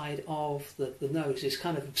left side of the nose is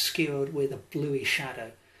kind of obscured with a bluey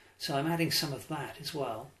shadow, so I'm adding some of that as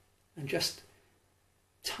well, and just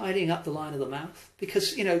tidying up the line of the mouth,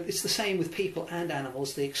 because, you know, it's the same with people and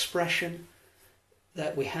animals. The expression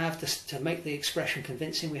that we have to make the expression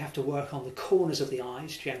convincing, we have to work on the corners of the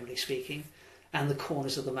eyes, generally speaking, and the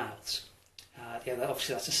corners of the mouths. Yeah,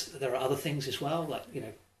 obviously there are other things as well, like, you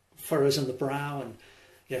know, furrows in the brow and,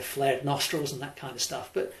 you know, flared nostrils and that kind of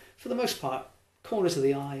stuff. But for the most part, corners of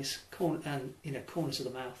the eyes and, you know, corners of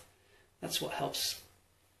the mouth, that's what helps,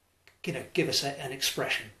 you know, give us an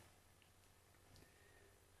expression.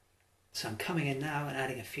 So I'm coming in now and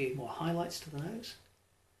adding a few more highlights to the nose.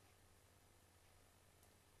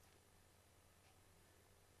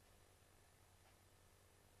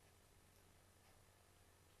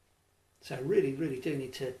 So I really do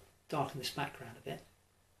need to darken this background a bit.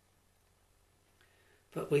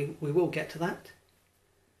 But we will get to that.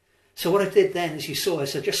 So what I did then, as you saw,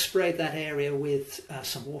 is I just sprayed that area with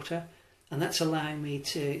some water, and that's allowing me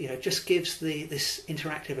to, just gives this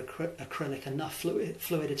interactive acrylic enough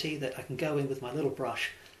fluidity that I can go in with my little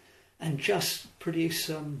brush and just produce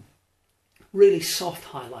some really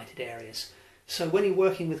soft highlighted areas. So when you're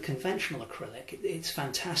working with conventional acrylic, it's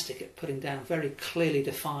fantastic at putting down very clearly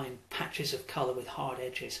defined patches of colour with hard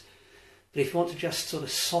edges. But if you want to just sort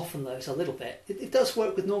of soften those a little bit, it does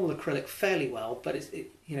work with normal acrylic fairly well, but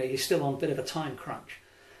you're still on a bit of a time crunch.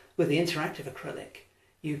 With the interactive acrylic,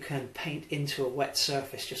 you can paint into a wet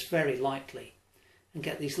surface just very lightly and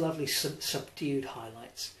get these lovely subdued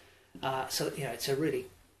highlights. So it's a really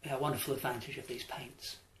wonderful advantage of these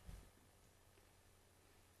paints.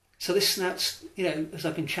 So this snap's, as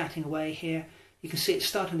I've been chatting away here, you can see it's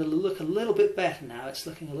starting to look a little bit better now. It's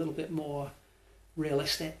looking a little bit more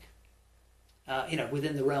realistic.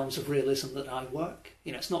 Within the realms of realism that I work.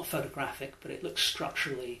 It's not photographic, but it looks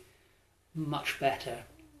structurally much better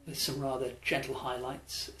with some rather gentle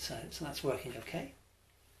highlights. So that's working okay.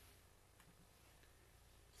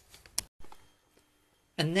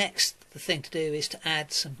 And next, the thing to do is to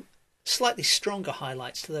add some slightly stronger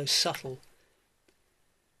highlights to those subtle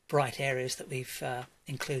bright areas that we've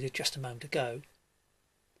included just a moment ago.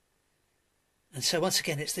 And so once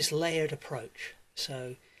again, it's this layered approach.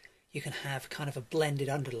 So you can have kind of a blended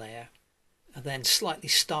underlayer and then slightly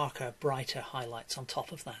starker, brighter highlights on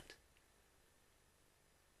top of that.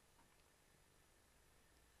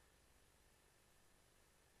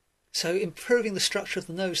 So improving the structure of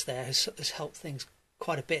the nose there has helped things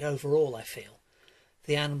quite a bit overall, I feel.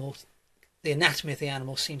 The anatomy of the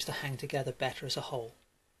animal seems to hang together better as a whole.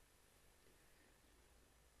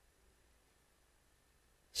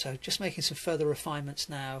 So just making some further refinements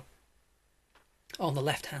now on the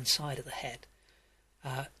left hand side of the head,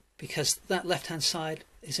 because that left hand side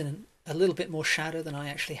is in a little bit more shadow than I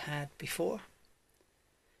actually had before.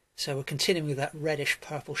 So we're continuing with that reddish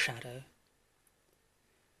purple shadow,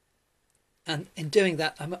 and in doing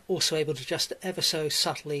that I'm also able to just ever so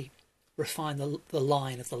subtly refine the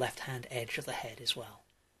line of the left hand edge of the head as well.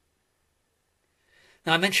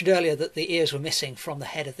 Now I mentioned earlier that the ears were missing from the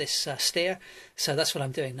head of this steer, so that's what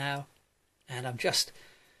I'm doing now, and I'm just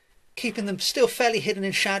keeping them still fairly hidden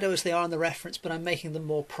in shadow as they are in the reference, but I'm making them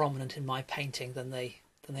more prominent in my painting than they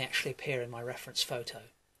actually appear in my reference photo.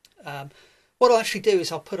 What I'll actually do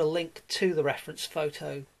is I'll put a link to the reference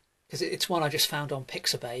photo, because it's one I just found on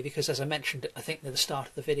Pixabay, because as I mentioned I think near the start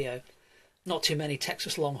of the video, not too many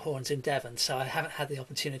Texas Longhorns in Devon, so I haven't had the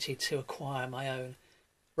opportunity to acquire my own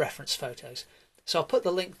reference photos. So I'll put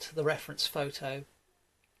the link to the reference photo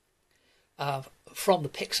from the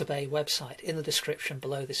Pixabay website in the description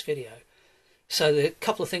below this video. So the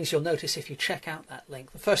couple of things you'll notice if you check out that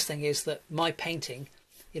link. The first thing is that my painting,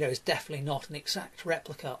 is definitely not an exact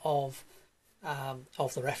replica of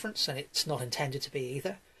the reference, and it's not intended to be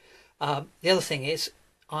either. The other thing is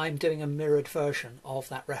I'm doing a mirrored version of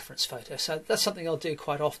that reference photo. So that's something I'll do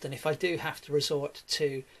quite often if I do have to resort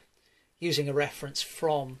to using a reference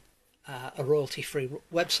from a royalty-free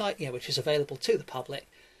website, which is available to the public.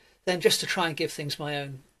 Then just to try and give things my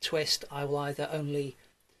own twist, I will either only,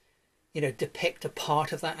 depict a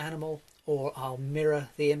part of that animal, or I'll mirror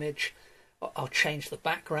the image, or I'll change the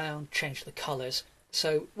background, change the colours.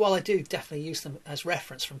 So while I do definitely use them as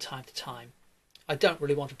reference from time to time, I don't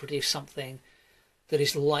really want to produce something that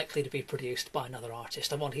is likely to be produced by another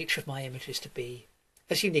artist. I want each of my images to be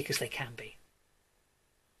as unique as they can be.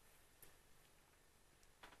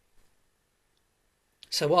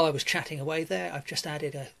 So while I was chatting away there, I've just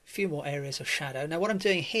added a few more areas of shadow. Now what I'm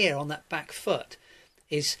doing here on that back foot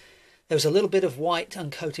is there was a little bit of white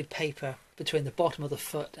uncoated paper between the bottom of the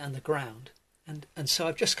foot and the ground. And so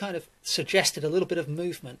I've just kind of suggested a little bit of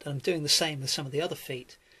movement, and I'm doing the same with some of the other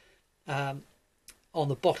feet on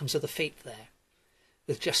the bottoms of the feet there,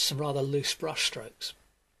 with just some rather loose brush strokes.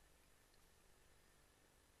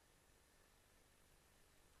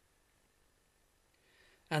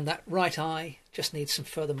 And that right eye just needs some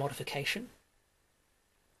further modification.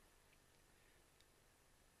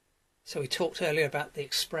 So we talked earlier about the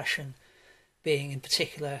expression being in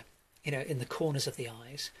particular, in the corners of the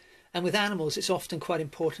eyes. And with animals, it's often quite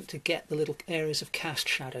important to get the little areas of cast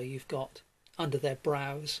shadow you've got under their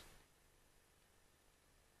brows.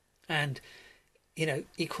 And,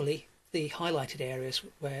 equally, the highlighted areas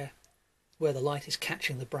where where the light is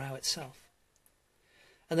catching the brow itself.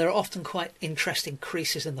 And there are often quite interesting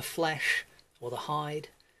creases in the flesh or the hide,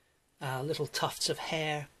 little tufts of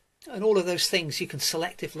hair, and all of those things you can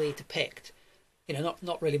selectively depict. You know,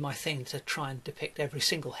 not really my thing to try and depict every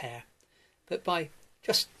single hair, but by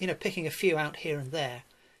just, you know, picking a few out here and there,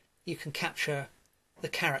 you can capture the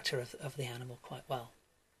character of the animal quite well.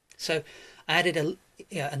 So I added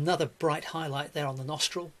another bright highlight there on the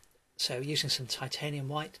nostril, so using some titanium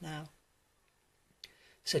white now.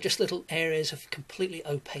 So just little areas of completely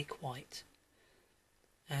opaque white.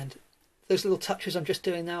 And those little touches I'm just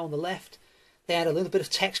doing now on the left, they add a little bit of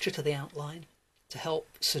texture to the outline to help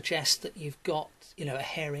suggest that you've got, you know, a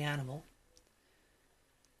hairy animal.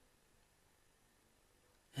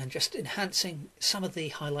 And just enhancing some of the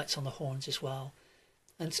highlights on the horns as well.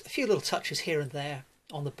 And a few little touches here and there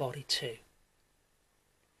on the body too.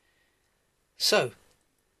 So,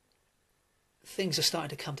 things are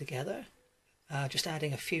starting to come together. Just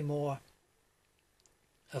adding a few more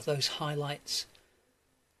of those highlights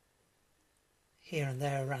here and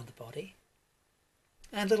there around the body.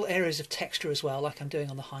 And little areas of texture as well, like I'm doing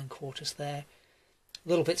on the hindquarters there.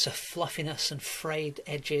 Little bits of fluffiness and frayed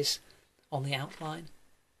edges on the outline.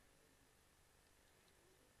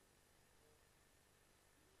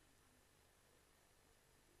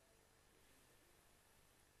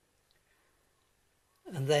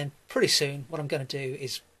 And then pretty soon what I'm going to do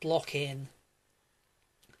is block in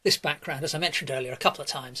this background, as I mentioned earlier a couple of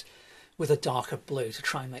times, with a darker blue to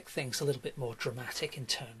try and make things a little bit more dramatic in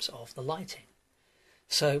terms of the lighting.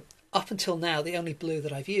 So up until now the only blue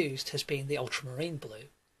that I've used has been the ultramarine blue,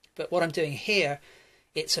 but what I'm doing here,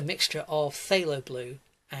 it's a mixture of phthalo blue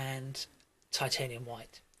and titanium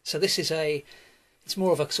white. So this is it's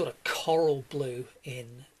more of a sort of coral blue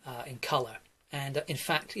in colour. And in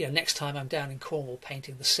fact, you know, next time I'm down in Cornwall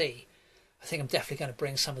painting the sea, I think I'm definitely going to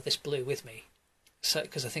bring some of this blue with me. So,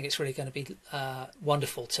 because I think it's really going to be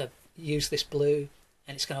wonderful to use this blue,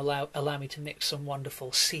 and it's going to allow me to mix some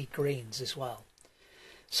wonderful sea greens as well.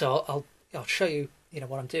 So I'll show you, you know,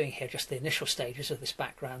 what I'm doing here, just the initial stages of this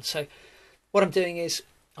background. So what I'm doing is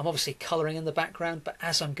I'm obviously colouring in the background, but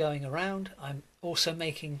as I'm going around, I'm also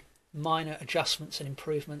making minor adjustments and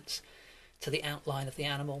improvements to the outline of the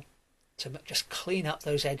animal to just clean up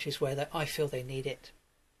those edges where I feel they need it,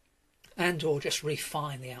 and or just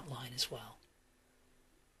refine the outline as well.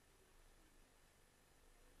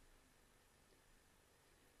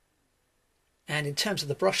 And in terms of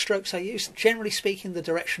the brush strokes I use, generally speaking, the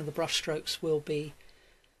direction of the brush strokes will be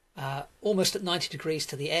almost at 90 degrees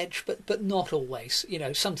to the edge, but not always. You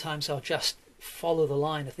know, sometimes I'll just follow the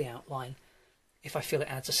line of the outline if I feel it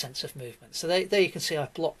adds a sense of movement. So there you can see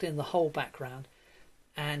I've blocked in the whole background,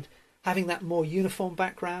 and having that more uniform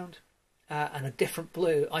background and a different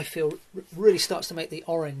blue, I feel really starts to make the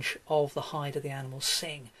orange of the hide of the animal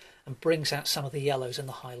sing and brings out some of the yellows and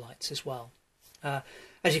the highlights as well.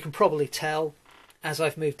 As you can probably tell, as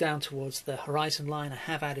I've moved down towards the horizon line, I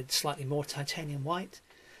have added slightly more titanium white.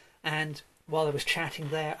 And while I was chatting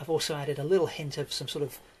there, I've also added a little hint of some sort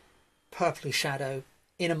of purpley shadow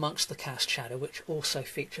in amongst the cast shadow, which also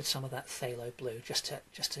featured some of that phthalo blue, just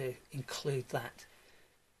to include that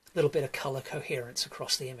little bit of colour coherence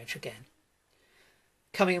across the image again.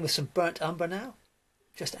 Coming in with some burnt umber now,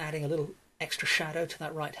 just adding a little extra shadow to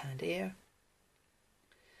that right hand ear.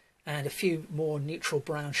 And a few more neutral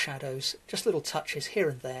brown shadows, just little touches here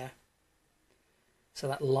and there. So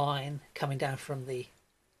that line coming down from the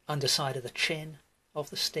underside of the chin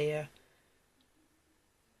of the steer.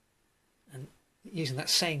 And using that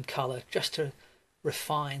same colour just to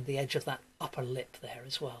refine the edge of that upper lip there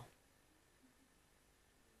as well.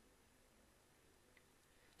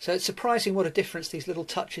 So it's surprising what a difference these little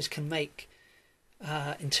touches can make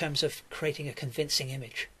in terms of creating a convincing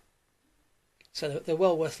image. So they're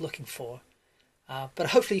well worth looking for.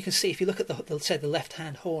 But hopefully you can see, if you look at the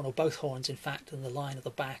left-hand horn, or both horns in fact, and the line of the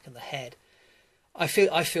back and the head, I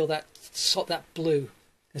feel that blue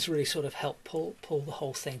has really sort of helped pull the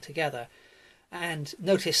whole thing together. And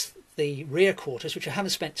notice the rear quarters, which I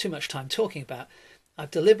haven't spent too much time talking about. I've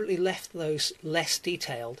deliberately left those less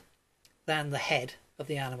detailed than the head of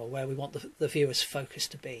the animal, where we want the viewer's focus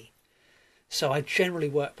to be. So I generally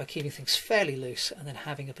work by keeping things fairly loose and then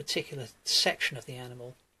having a particular section of the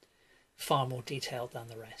animal far more detailed than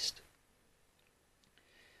the rest.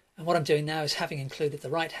 And what I'm doing now is, having included the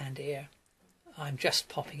right hand ear, I'm just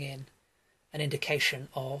popping in an indication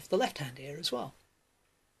of the left hand ear as well.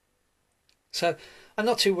 So I'm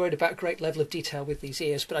not too worried about great level of detail with these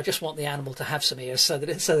ears, but I just want the animal to have some ears so that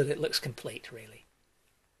it looks complete, really.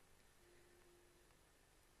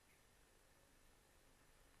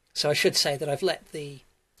 So I should say that I've let the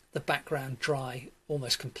the background dry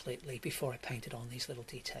almost completely before I painted on these little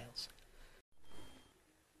details.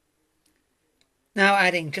 Now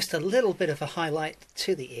adding just a little bit of a highlight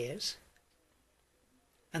to the ears.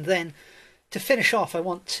 And then to finish off, I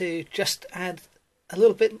want to just add a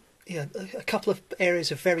little bit, a couple of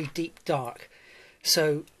areas of very deep dark.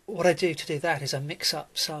 So what I do to do that is I mix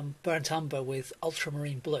up some burnt umber with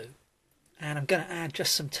ultramarine blue. And I'm going to add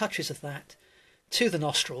just some touches of that to the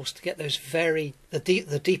nostrils to get those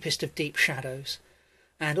the deepest of deep shadows.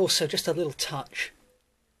 And also just a little touch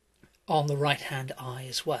on the right hand eye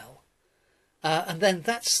as well. And then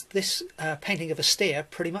that's this painting of a steer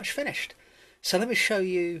pretty much finished. So let me show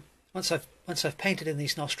you, once I've painted in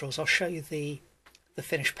these nostrils, I'll show you the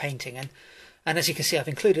finished painting. And as you can see, I've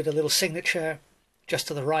included a little signature just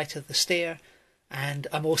to the right of the steer, and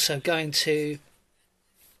I'm also going to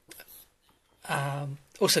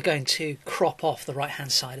crop off the right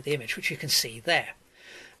hand side of the image, which you can see there.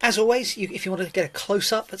 As always, if you want to get a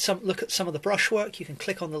close-up look at some of the brushwork, you can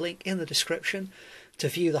click on the link in the description to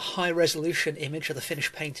view the high-resolution image of the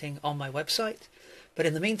finished painting on my website. But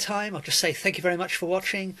in the meantime, I'll just say thank you very much for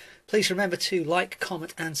watching. Please remember to like,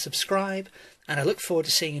 comment and subscribe, and I look forward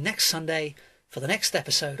to seeing you next Sunday for the next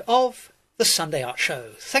episode of The Sunday Art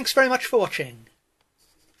Show. Thanks very much for watching.